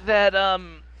think that,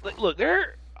 look,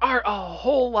 there are a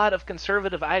whole lot of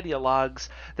conservative ideologues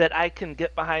that I can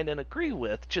get behind and agree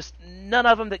with. Just none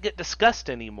of them that get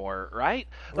discussed anymore, right?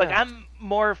 Like, Yeah. I'm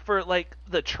more for, like,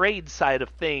 the trade side of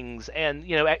things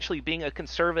and, actually being a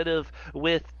conservative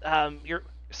with your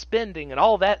spending and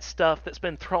all that stuff that's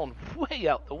been thrown way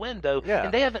out the window, Yeah.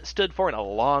 and they haven't stood for in a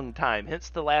long time. Hence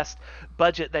the last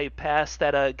budget they passed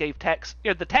that gave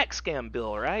the tax scam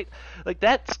bill, right? Like,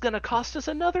 that's going to cost us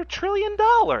another $1 trillion.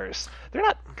 They're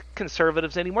not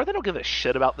conservatives anymore. They don't give a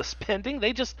shit about the spending.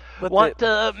 They just want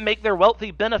to make their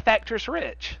wealthy benefactors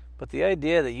rich. But the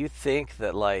idea that you think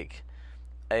that, like,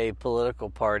 a political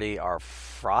party are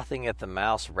frothing at the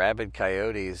mouth, rabid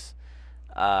coyotes,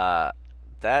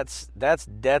 that's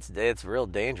it's real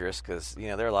dangerous because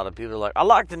there are a lot of people who are like, I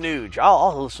like the Nuge,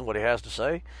 I'll listen to what he has to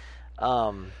say.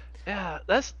 Yeah,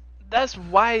 that's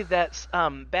why that's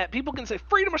bad. People can say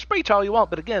freedom of speech all you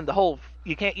want, but again,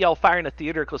 you can't yell fire in a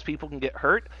theater because people can get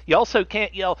hurt. You also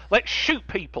can't yell let's shoot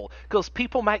people because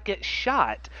people might get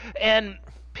shot. And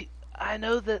I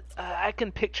know that I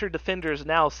can picture defenders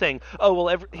now saying, "Oh,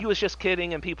 well, he was just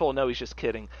kidding," and people know he's just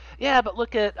kidding. Yeah, but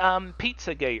look at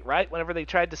Pizzagate, right? Whenever they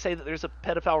tried to say that there's a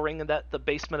pedophile ring in the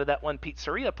basement of that one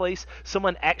pizzeria place,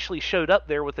 someone actually showed up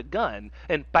there with a gun.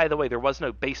 And by the way, there was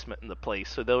no basement in the place,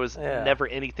 so there was never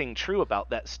anything true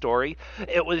about that story.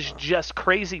 It was just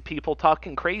crazy people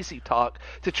talking crazy talk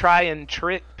to try and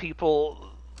trick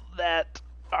people that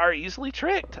are easily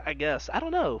tricked, I guess. I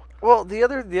don't know. Well, the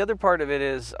other part of it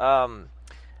is,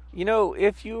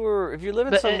 if you're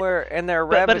living somewhere and they're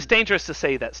rabid, but it's dangerous to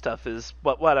say that stuff. Is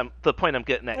the point I'm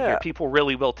getting at here. People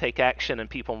really will take action, and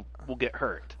people will get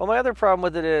hurt. Well, my other problem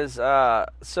with it is, say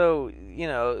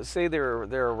there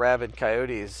are rabid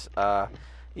coyotes.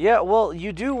 Well,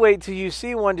 you do wait till you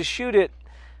see one to shoot it,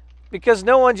 because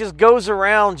no one just goes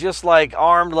around just like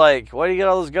armed. Like, what do you get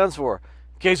all those guns for?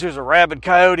 In case there's a rabid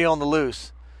coyote on the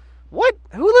loose. What?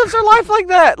 Who lives their life like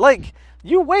that? Like,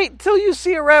 you wait till you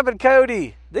see a rabid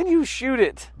coyote, then you shoot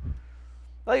it.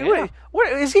 Like,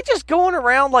 what? Is he just going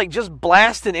around like just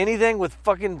blasting anything with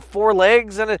fucking four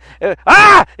legs and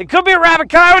it could be a rabid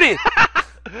coyote.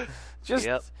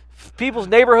 Just people's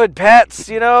neighborhood pets,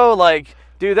 like,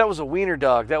 dude, that was a wiener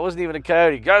dog. That wasn't even a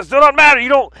coyote. Guys, it don't matter. You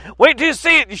don't wait till you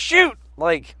see it, you shoot.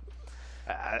 Like,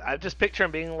 I just picture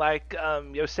him being like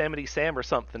Yosemite Sam or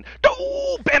something.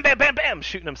 Oh, bam, bam, bam, bam,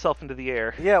 shooting himself into the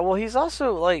air. Yeah, well, he's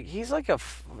also like you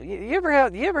ever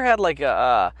had like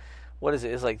a what is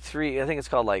it? It's like I think it's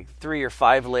called like 3 or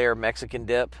 5 layer Mexican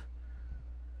dip.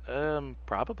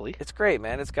 Probably. It's great,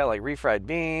 man. It's got like refried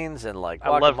beans and like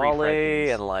I love refried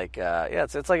beans. and like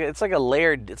it's like a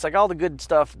layered. It's like all the good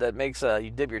stuff that makes you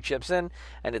dip your chips in,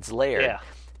 and it's layered. Yeah.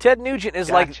 Ted Nugent is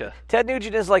like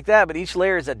that, but each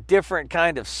layer is a different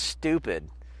kind of stupid.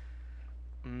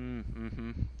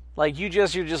 Mm-hmm. Like you're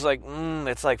just like,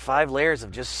 it's like 5 layers of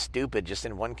just stupid just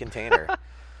in one container.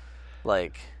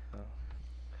 Like,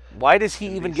 why does he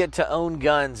even get to own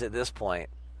guns at this point?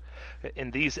 In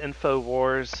these info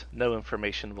wars, no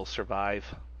information will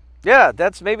survive. Yeah,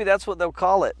 maybe that's what they'll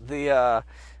call it.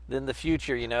 In the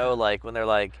future, like when they're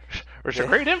like, there's a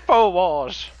great info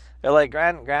wars. They're like,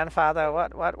 grandfather,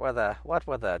 what were the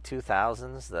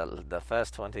 2000s, the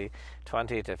first 20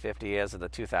 to 50 years of the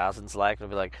 2000s like? And they'll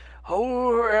be like,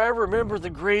 oh, I remember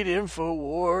the great info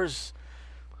wars.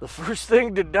 The first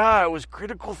thing to die was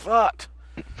critical thought.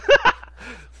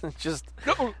 Just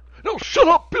no, shut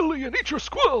up, Billy, and eat your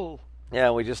squill.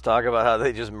 Yeah, we just talk about how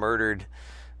they just murdered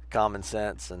common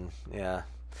sense, and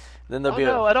then there'll be.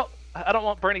 No, I don't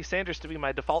want Bernie Sanders to be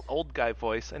my default old guy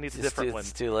voice. I need a different one.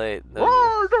 It's too late.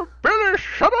 Billy,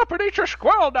 shut up and eat your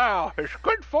squirrel now. It's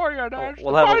good for you. Now. It's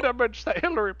the vitamins that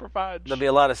Hillary provides. There'll be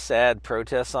a lot of sad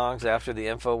protest songs after the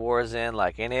InfoWars end,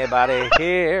 like, anybody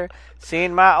here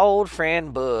seen my old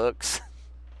friend books?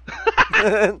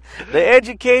 They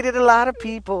educated a lot of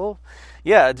people.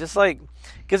 Yeah, just like,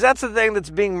 because that's the thing that's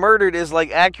being murdered is,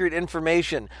 like, accurate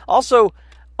information. Also,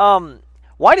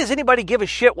 why does anybody give a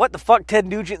shit what the fuck Ted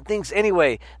Nugent thinks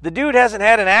anyway? The dude hasn't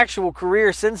had an actual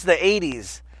career since the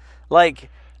 80s. Like,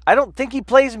 I don't think he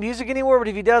plays music anymore, but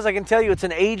if he does, I can tell you it's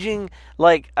an aging,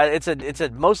 like, it's a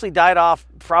mostly died off,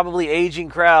 probably aging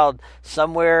crowd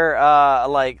somewhere,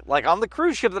 like on the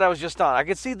cruise ship that I was just on. I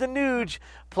could see the Nuge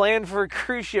playing for a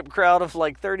cruise ship crowd of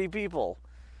like 30 people.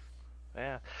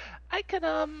 Yeah. I could,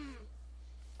 I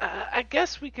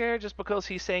guess we care just because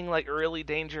he's saying like really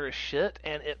dangerous shit,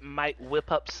 and it might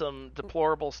whip up some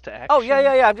deplorables to action. Oh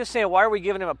yeah. I'm just saying, why are we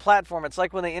giving him a platform? It's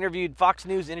like when they Fox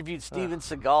News interviewed Steven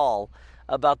Seagal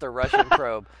about the Russian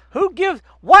probe. Who gives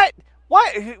what?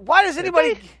 Why does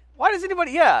anybody? Why does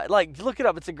anybody? Yeah, like look it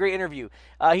up. It's a great interview.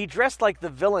 He dressed like the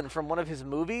villain from one of his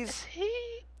movies.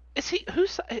 Is he?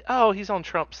 Who's? Oh, he's on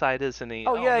Trump's side, isn't he?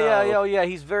 Oh yeah.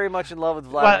 He's very much in love with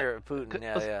Vladimir Putin.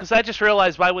 Yeah. Because I just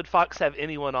realized, why would Fox have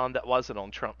anyone on that wasn't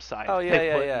on Trump's side? Oh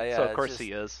yeah. So of course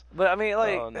he is. But I mean,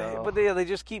 like, but they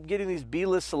just keep getting these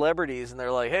B-list celebrities, and they're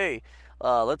like, hey,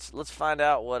 let's find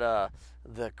out what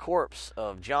the corpse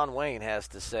of John Wayne has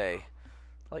to say.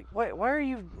 Like, why are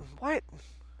you? What?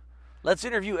 Let's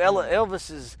interview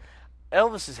Elvis's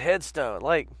headstone.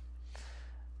 Like.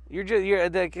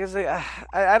 Because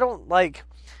I don't like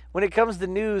when it comes to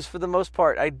news. For the most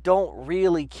part, I don't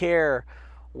really care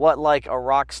what like a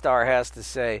rock star has to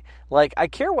say. Like I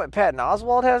care what Patton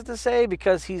Oswalt has to say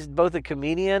because he's both a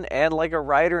comedian and like a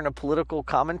writer and a political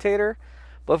commentator.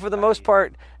 But for the most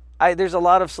part, there's a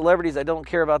lot of celebrities I don't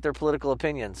care about their political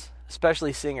opinions,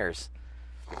 especially singers.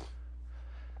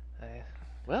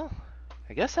 Well,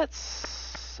 I guess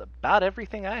that's about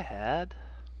everything I had.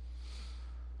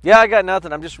 Yeah, I got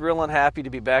nothing. I'm just real unhappy to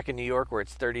be back in New York where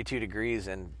it's 32 degrees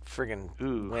and friggin'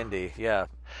 windy. Yeah.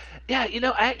 Yeah,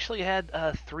 I actually had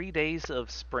 3 days of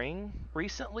spring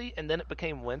recently, and then it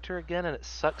became winter again, and it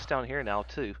sucks down here now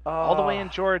too. All the way Oh, in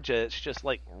Georgia, it's just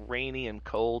like rainy and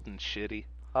cold and shitty.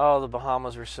 oh, the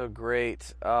Bahamas were so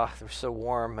great. They were so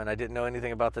warm, and I didn't know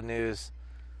anything about the news.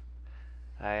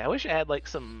 I wish I had like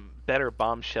some better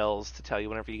bombshells to tell you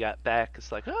whenever you got back.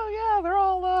 It's like, oh yeah, they're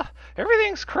all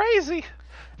everything's crazy.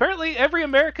 Apparently, every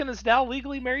American is now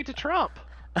legally married to Trump.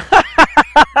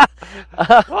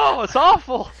 Oh, it's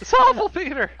awful. It's awful,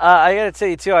 Peter. I gotta tell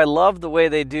you too, I love the way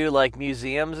they do like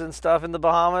museums and stuff in the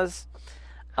Bahamas.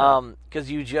 Huh.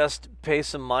 Because you just pay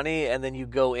some money and then you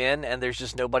go in and there's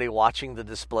just nobody watching the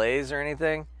displays or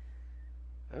anything.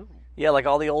 Oh, Yeah, like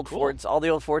all the old cool. forts, all the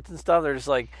old forts and stuff. They're just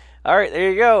like, all right, there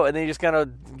you go, and then you just kind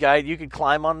of guide. You could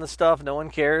climb on the stuff. No one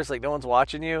cares. Like no one's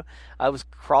watching you. I was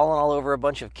crawling all over a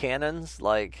bunch of cannons.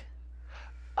 Like,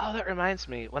 Oh, that reminds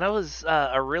me. When I was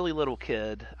a really little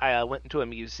kid, I went into a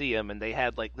museum and they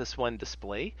had like this one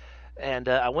display, and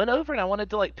I went over and I wanted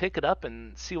to like pick it up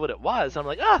and see what it was. I'm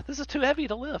like, this is too heavy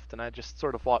to lift, and I just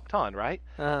sort of walked on. Right?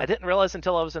 uh, I didn't realize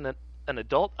until I was an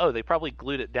adult. Oh, they probably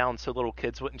glued it down so little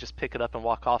kids wouldn't just pick it up and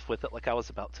walk off with it like I was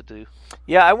about to do.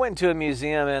 yeah, I went to a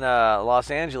museum in Los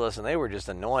Angeles and they were just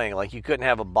annoying. Like you couldn't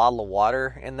have a bottle of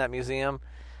water in that museum.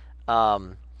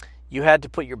 Um, you had to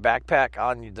put your backpack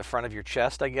on the front of your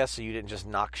chest, I guess, so you didn't just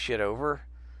knock shit over.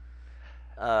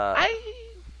 Uh, I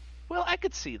Well, I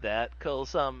could see that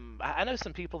because I know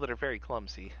some people that are very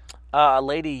clumsy. a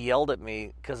lady yelled at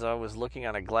me because I was looking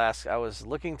on a glass. I was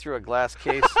looking through a glass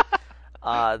case.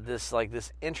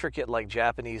 This intricate like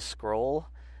Japanese scroll.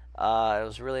 It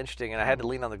was really interesting, and I had to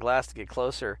lean on the glass to get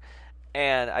closer.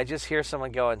 And I just hear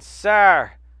someone going,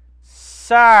 "Sir,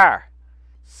 sir,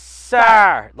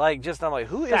 sir!" Like just I'm like,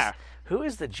 Sir. who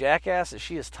is the jackass that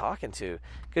she is talking to?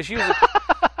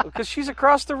 Because she's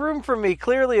across the room from me.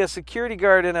 Clearly, a security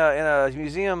guard in a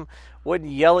museum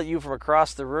wouldn't yell at you from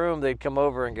across the room. They'd come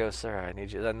over and go, "Sir, I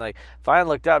need you." Then like finally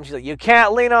looked up and she's like, "You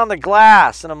can't lean on the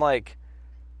glass." And I'm like,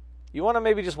 you want to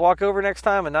maybe just walk over next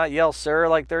time and not yell "sir"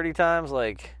 like 30 times?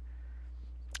 Like,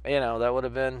 that would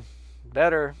have been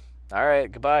better. All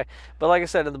right, goodbye. But like I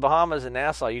said, in the Bahamas and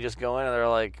Nassau, you just go in and they're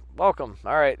like, "Welcome.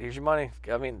 All right, here's your money.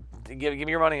 I mean, give me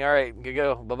your money. All right, good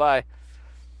go. Bye bye." It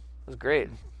was great.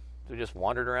 We just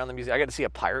wandered around the museum. I got to see a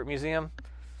pirate museum.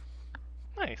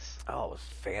 Nice. Oh, it was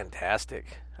fantastic.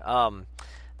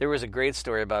 There was a great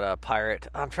story about a pirate.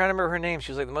 I'm trying to remember her name.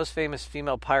 She was like the most famous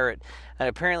female pirate, and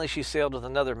apparently she sailed with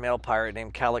another male pirate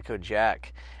named Calico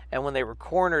Jack. And when they were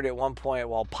cornered at one point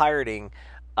while pirating,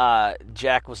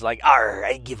 Jack was like, "Arr,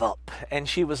 I give up," and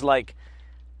she was like,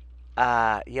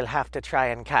 "You'll have to try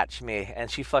and catch me," and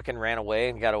she fucking ran away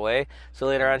and got away. So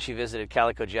later on, she visited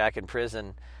Calico Jack in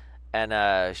prison,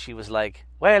 and she was like,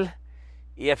 "Well,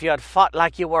 if you had fought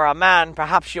like you were a man,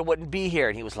 perhaps you wouldn't be here."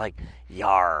 And he was like,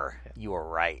 "Yar, you were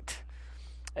right."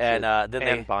 And then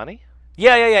Anne Bonny?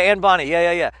 yeah, Anne Bonny,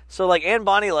 yeah. So like Anne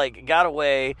Bonny like got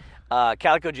away,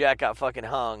 Calico Jack got fucking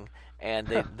hung, and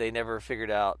they never figured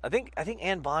out. I think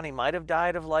Anne Bonny might have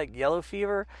died of like yellow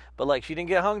fever, but like she didn't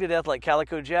get hung to death like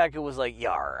Calico Jack, who was like,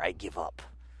 "Yar, I give up."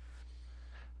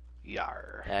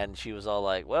 Yar. And she was all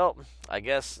like, "Well, I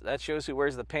guess that shows who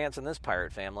wears the pants in this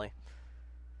pirate family."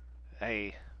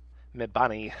 Hey, me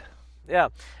Bonny. Yeah.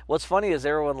 What's funny is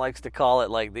everyone likes to call it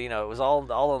like, it was all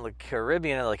in the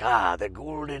Caribbean, and like, the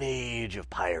golden age of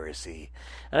piracy.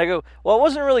 And I go, well, it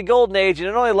wasn't really golden age, and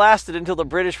it only lasted until the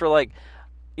British were like,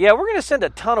 "Yeah, we're going to send a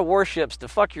ton of warships to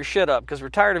fuck your shit up because we're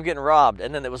tired of getting robbed."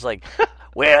 And then it was like,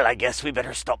 "Well, I guess we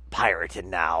better stop pirating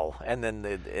now." And then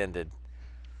it ended.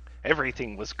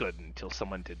 Everything was good until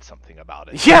someone did something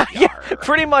about it. Yeah, Yar.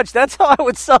 pretty much. That's how I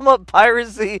would sum up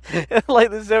piracy in like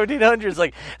the 1700s.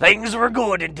 Like, things were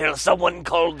good until someone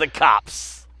called the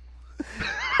cops.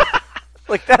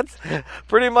 Like, that's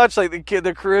pretty much like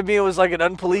the Caribbean was like an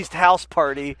unpoliced house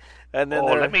party. And then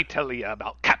let me tell you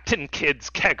about Captain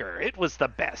Kidd's kegger. It was the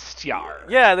best, yar.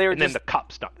 Yeah, they were and just... then the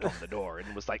cops knocked on the door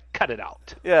and was like, "Cut it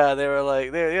out." Yeah, they were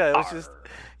like... it was Arr. just...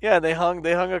 Yeah, they hung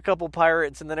a couple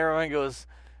pirates, and then everyone goes,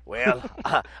 "Well,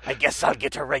 I guess I'll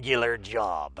get a regular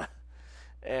job."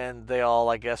 And they all,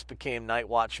 I guess, became night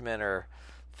watchmen or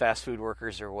fast food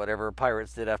workers or whatever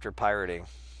pirates did after pirating.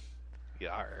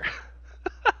 Yar.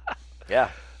 Yeah.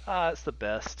 It's the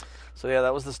best. So, yeah,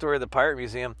 that was the story of the Pirate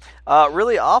Museum.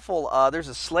 Really awful. There's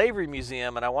a slavery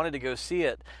museum, and I wanted to go see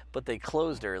it, but they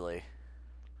closed early.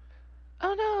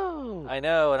 Oh no. I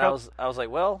know, and I was like,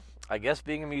 well, I guess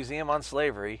being a museum on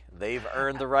slavery, they've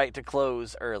earned the right to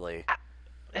close early.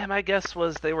 And my guess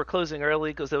was they were closing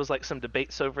early because there was like some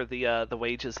debates over the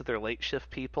wages of their late shift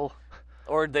people.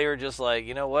 Or they were just like,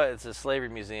 you know what? It's a slavery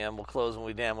museum. We'll close when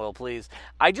we damn well please.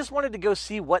 I just wanted to go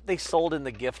see what they sold in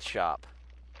the gift shop.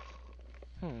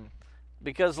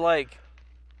 Because, like,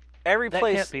 every That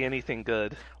place... can't be anything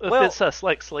good. If Well- it's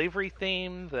like slavery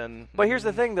themed, then... But here's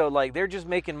the thing, though. Like, they're just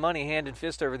making money hand and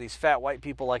fist over these fat white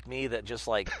people like me that just,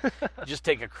 like, just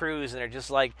take a cruise and they're just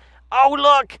like, oh,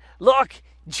 look,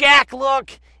 Jack,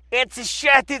 look. It's a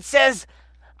shirt that says,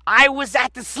 I was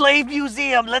at the slave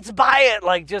museum. Let's buy it.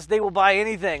 Like, just, they will buy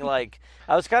anything. Like,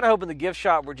 I was kind of hoping the gift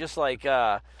shop were just like,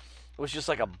 was just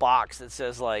like a box that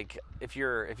says, like, if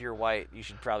you're white, you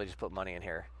should probably just put money in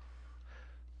here.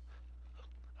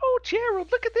 Oh,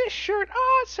 Gerald, look at this shirt.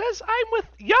 Oh, it says I'm with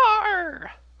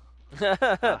Yar.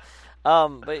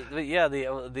 But yeah,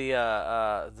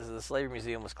 the slavery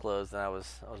museum was closed, and I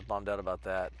was bummed out about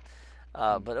that.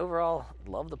 But overall,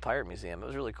 loved the pirate museum. It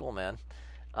was really cool, man.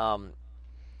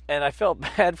 And I felt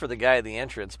bad for the guy at the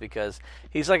entrance because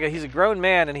he's a grown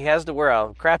man and he has to wear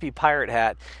a crappy pirate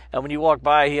hat. And when you walk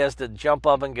by, he has to jump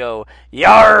up and go,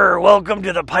 "Yar! Welcome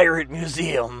to the pirate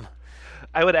museum."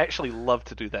 I would actually love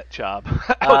to do that job.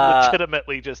 I would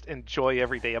legitimately just enjoy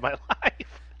every day of my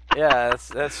life. Yeah,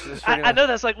 that's just I know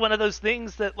that's like one of those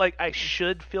things that like I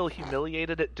should feel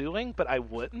humiliated at doing, but I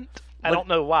wouldn't. I don't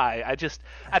know why.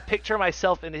 I picture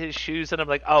myself in his shoes and I'm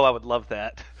like, oh, I would love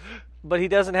that. But he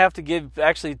doesn't have to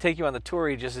actually take you on the tour.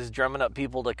 He just is drumming up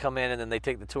people to come in, and then they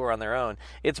take the tour on their own.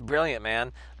 It's brilliant,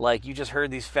 man. Like, you just heard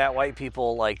these fat white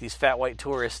people, like these fat white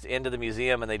tourists, into the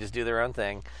museum, and they just do their own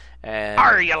thing. And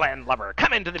Are you landlubber?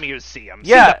 Come into the museum.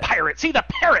 Yeah. See the pirates. See the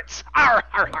parrots. Arr,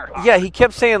 arr, arr, arr. yeah, he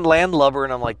kept saying landlubber,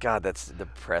 and I'm like, God, that's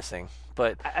depressing.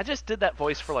 But I just did that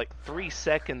voice for like 3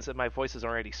 seconds, and my voice is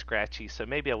already scratchy, so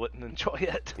maybe I wouldn't enjoy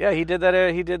it. yeah, he did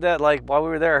that. He did that like while we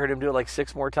were there. I heard him do it like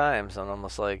 6 more times, and I'm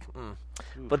almost like,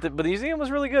 But the museum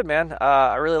was really good, man.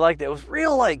 I really liked it. It was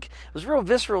real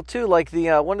visceral too. Like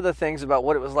the one of the things about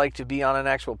what it was like to be on an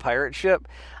actual pirate ship.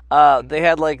 They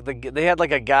had like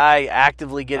a guy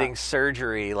actively getting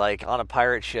surgery like on a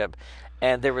pirate ship.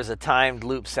 And there was a timed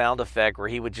loop sound effect where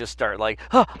he would just start like,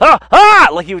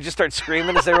 like he would just start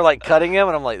screaming as they were like cutting him.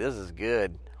 And I'm like, this is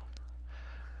good.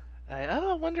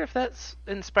 I wonder if that's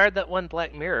inspired that one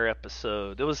Black Mirror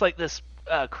episode. It was like this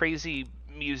crazy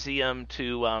museum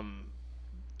to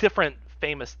different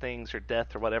famous things or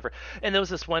death or whatever. And there was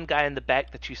this one guy in the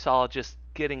back that you saw just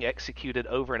getting executed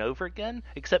over and over again,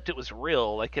 except it was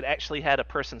real. Like it actually had a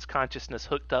person's consciousness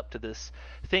hooked up to this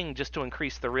thing just to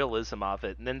increase the realism of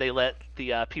it. And then they let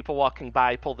the people walking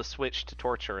by pull the switch to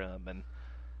torture him. And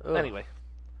anyway.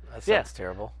 That sounds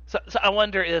terrible. So I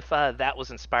wonder if that was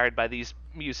inspired by these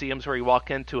museums where you walk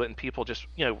into it and people just,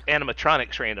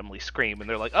 animatronics randomly scream. And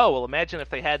they're like, oh, well, imagine if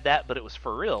they had that, but it was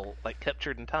for real, like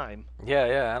captured in time.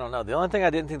 Yeah, I don't know. The only thing I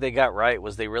didn't think they got right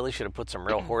was they really should have put some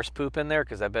real horse poop in there,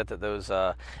 because I bet that those,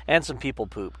 and some people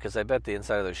poop, because I bet the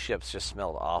inside of those ships just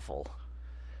smelled awful.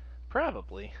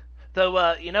 Probably. Though,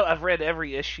 I've read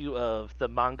every issue of the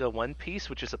manga One Piece,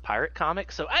 which is a pirate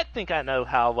comic, so I think I know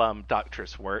how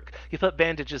doctors work. You put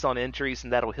bandages on injuries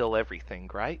and that'll heal everything,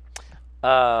 right?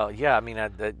 Yeah, I mean,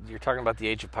 you're talking about the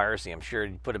age of piracy. I'm sure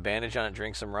you put a bandage on it,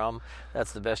 drink some rum,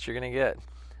 that's the best you're going to get.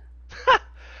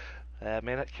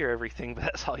 May not cure everything, but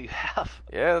that's all you have.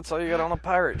 Yeah, that's all you got on a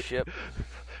pirate ship.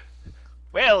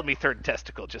 Well, me third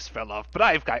testicle just fell off, but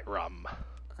I've got rum.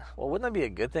 Well, wouldn't that be a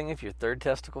good thing if your third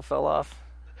testicle fell off?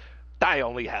 I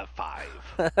only have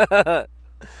 5.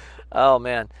 Oh,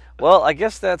 man. Well, I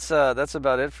guess that's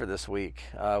about it for this week.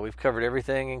 We've covered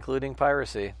everything, including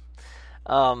piracy.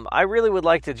 I really would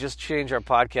like to just change our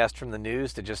podcast from the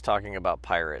news to just talking about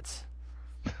pirates.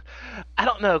 I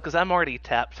don't know, because I'm already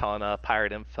tapped on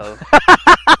pirate info.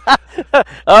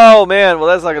 Oh, man. Well,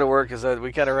 that's not going to work because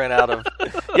we kind of ran out of...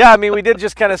 Yeah, I mean, we did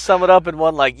just kind of sum it up in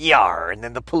one, like, yar, and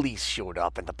then the police showed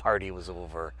up and the party was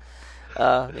over.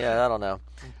 Yeah, I don't know.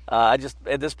 I just,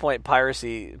 at this point,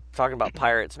 piracy, talking about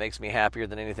pirates makes me happier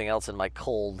than anything else in my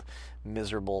cold,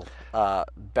 miserable,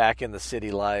 back in the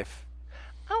city life.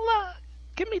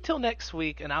 Give me till next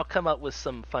week, and I'll come up with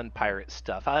some fun pirate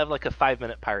stuff. I have like a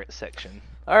 5-minute pirate section.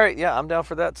 All right, yeah, I'm down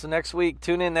for that. So next week,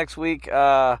 tune in next week,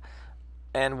 and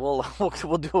we'll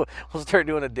start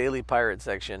doing a daily pirate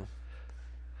section.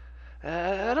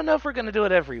 I don't know if we're gonna do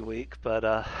it every week,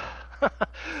 but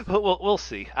we'll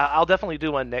see. I'll definitely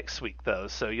do one next week though,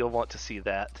 so you'll want to see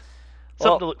that.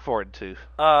 Something to look forward to.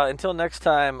 Until next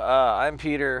time, I'm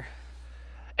Peter.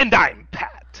 And I'm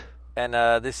Pat. And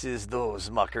this is Those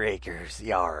Muckrakers,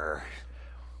 yar.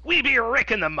 We be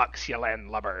raking the mucks, you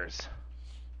landlubbers.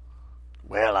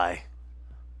 Well, I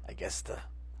guess the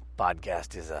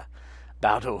podcast is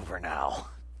about over now.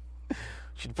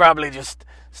 Should probably just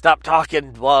stop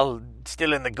talking while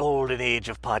still in the golden age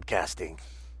of podcasting.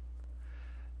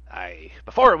 Aye,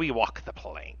 before we walk the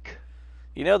plank.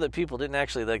 You know that people didn't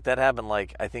actually, like, that happened,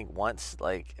 like, I think once,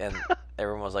 like, and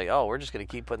everyone was like, oh, we're just going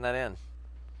to keep putting that in.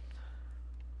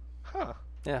 Huh.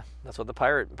 Yeah, that's what the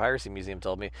Piracy Museum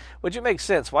told me. Which it makes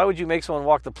sense. Why would you make someone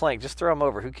walk the plank? Just throw them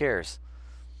over. Who cares?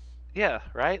 Yeah,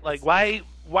 right? Like, why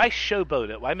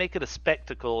showboat it? Why make it a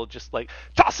spectacle? Just, like,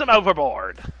 toss him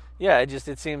overboard! Yeah,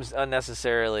 it seems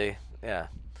unnecessarily, yeah,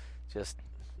 just,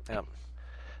 yeah.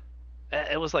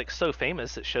 It was, like, so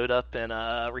famous it showed up in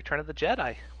Return of the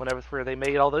Jedi, where they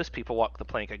made all those people walk the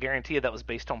plank. I guarantee you that was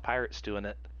based on pirates doing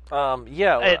it.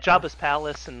 Yeah. At Jabba's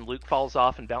palace, and Luke falls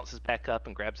off and bounces back up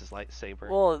and grabs his lightsaber.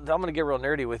 Well, I'm going to get real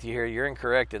nerdy with you here. You're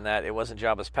incorrect in that it wasn't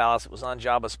Jabba's palace. It was on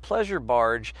Jabba's pleasure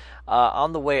barge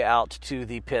on the way out to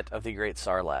the pit of the Great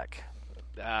Sarlacc.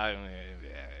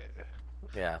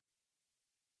 Yeah.